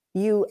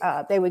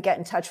 they would get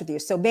in touch with you.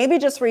 So maybe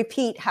just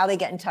repeat how they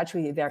get in touch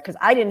with you there, because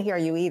I didn't hear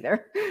you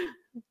either.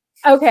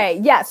 Okay,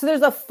 yeah. So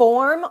there's a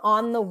form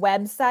on the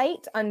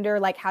website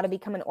under like how to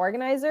become an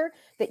organizer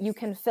that you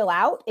can fill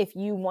out if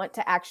you want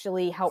to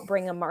actually help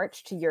bring a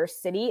march to your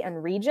city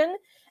and region.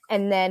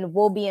 And then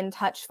we'll be in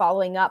touch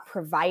following up,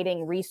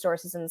 providing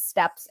resources and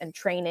steps and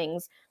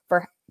trainings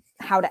for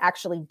how to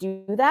actually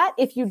do that.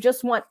 If you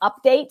just want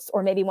updates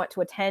or maybe want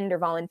to attend or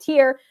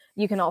volunteer,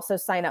 you can also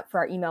sign up for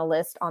our email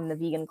list on the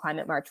Vegan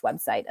Climate March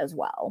website as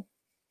well.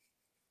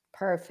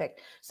 Perfect.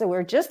 So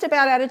we're just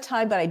about out of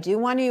time, but I do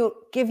want to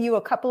give you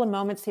a couple of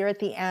moments here at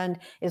the end.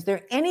 Is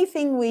there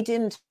anything we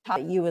didn't talk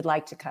that you would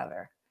like to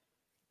cover?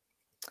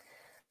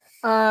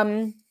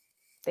 I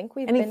think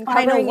we've Any been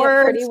final covering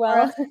words it pretty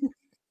well.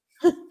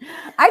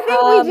 I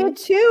think we did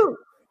too.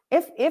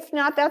 If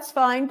not, that's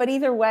fine. But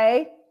either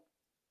way.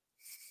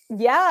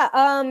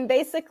 Yeah.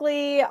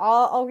 Basically,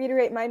 I'll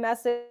reiterate my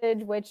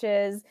message, which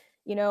is,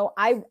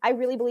 I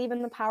really believe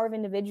in the power of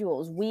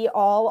individuals. We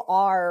all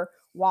are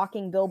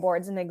walking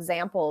billboards and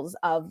examples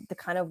of the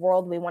kind of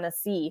world we want to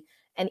see.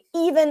 And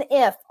even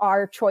if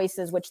our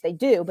choices, which they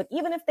do, but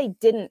even if they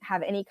didn't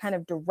have any kind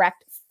of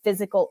direct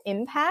physical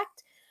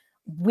impact,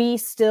 we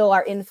still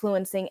are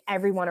influencing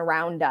everyone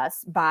around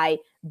us by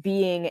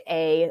being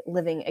a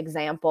living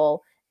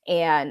example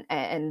and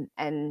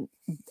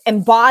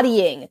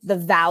embodying the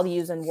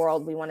values and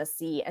world we want to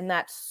see. And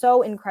that's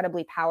so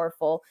incredibly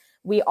powerful.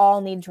 We all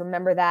need to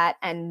remember that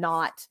and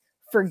not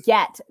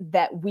forget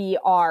that we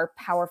are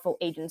powerful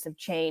agents of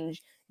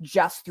change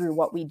just through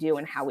what we do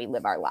and how we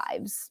live our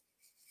lives.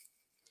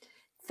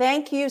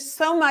 Thank you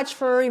so much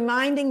for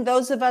reminding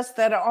those of us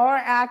that are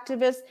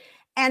activists.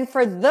 And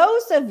for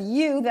those of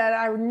you that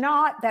are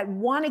not, that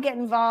want to get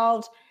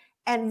involved,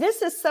 and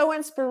this is so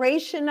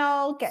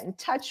inspirational, get in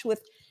touch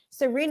with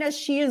Serena.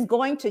 She is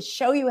going to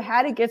show you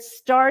how to get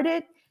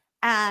started,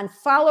 and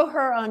follow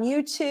her on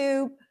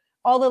YouTube.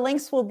 All the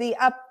links will be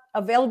up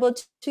available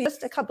to you in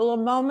just a couple of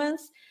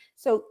moments.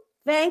 So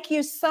thank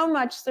you so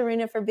much,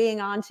 Serena, for being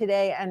on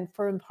today and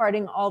for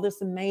imparting all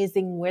this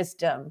amazing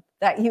wisdom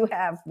that you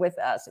have with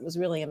us. It was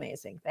really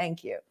amazing.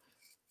 Thank you.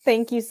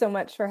 Thank you so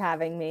much for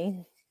having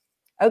me.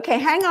 Okay,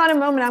 hang on a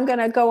moment. I'm going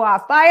to go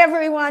off. Bye,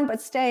 everyone,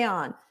 but stay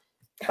on.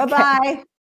 Bye-bye. Okay.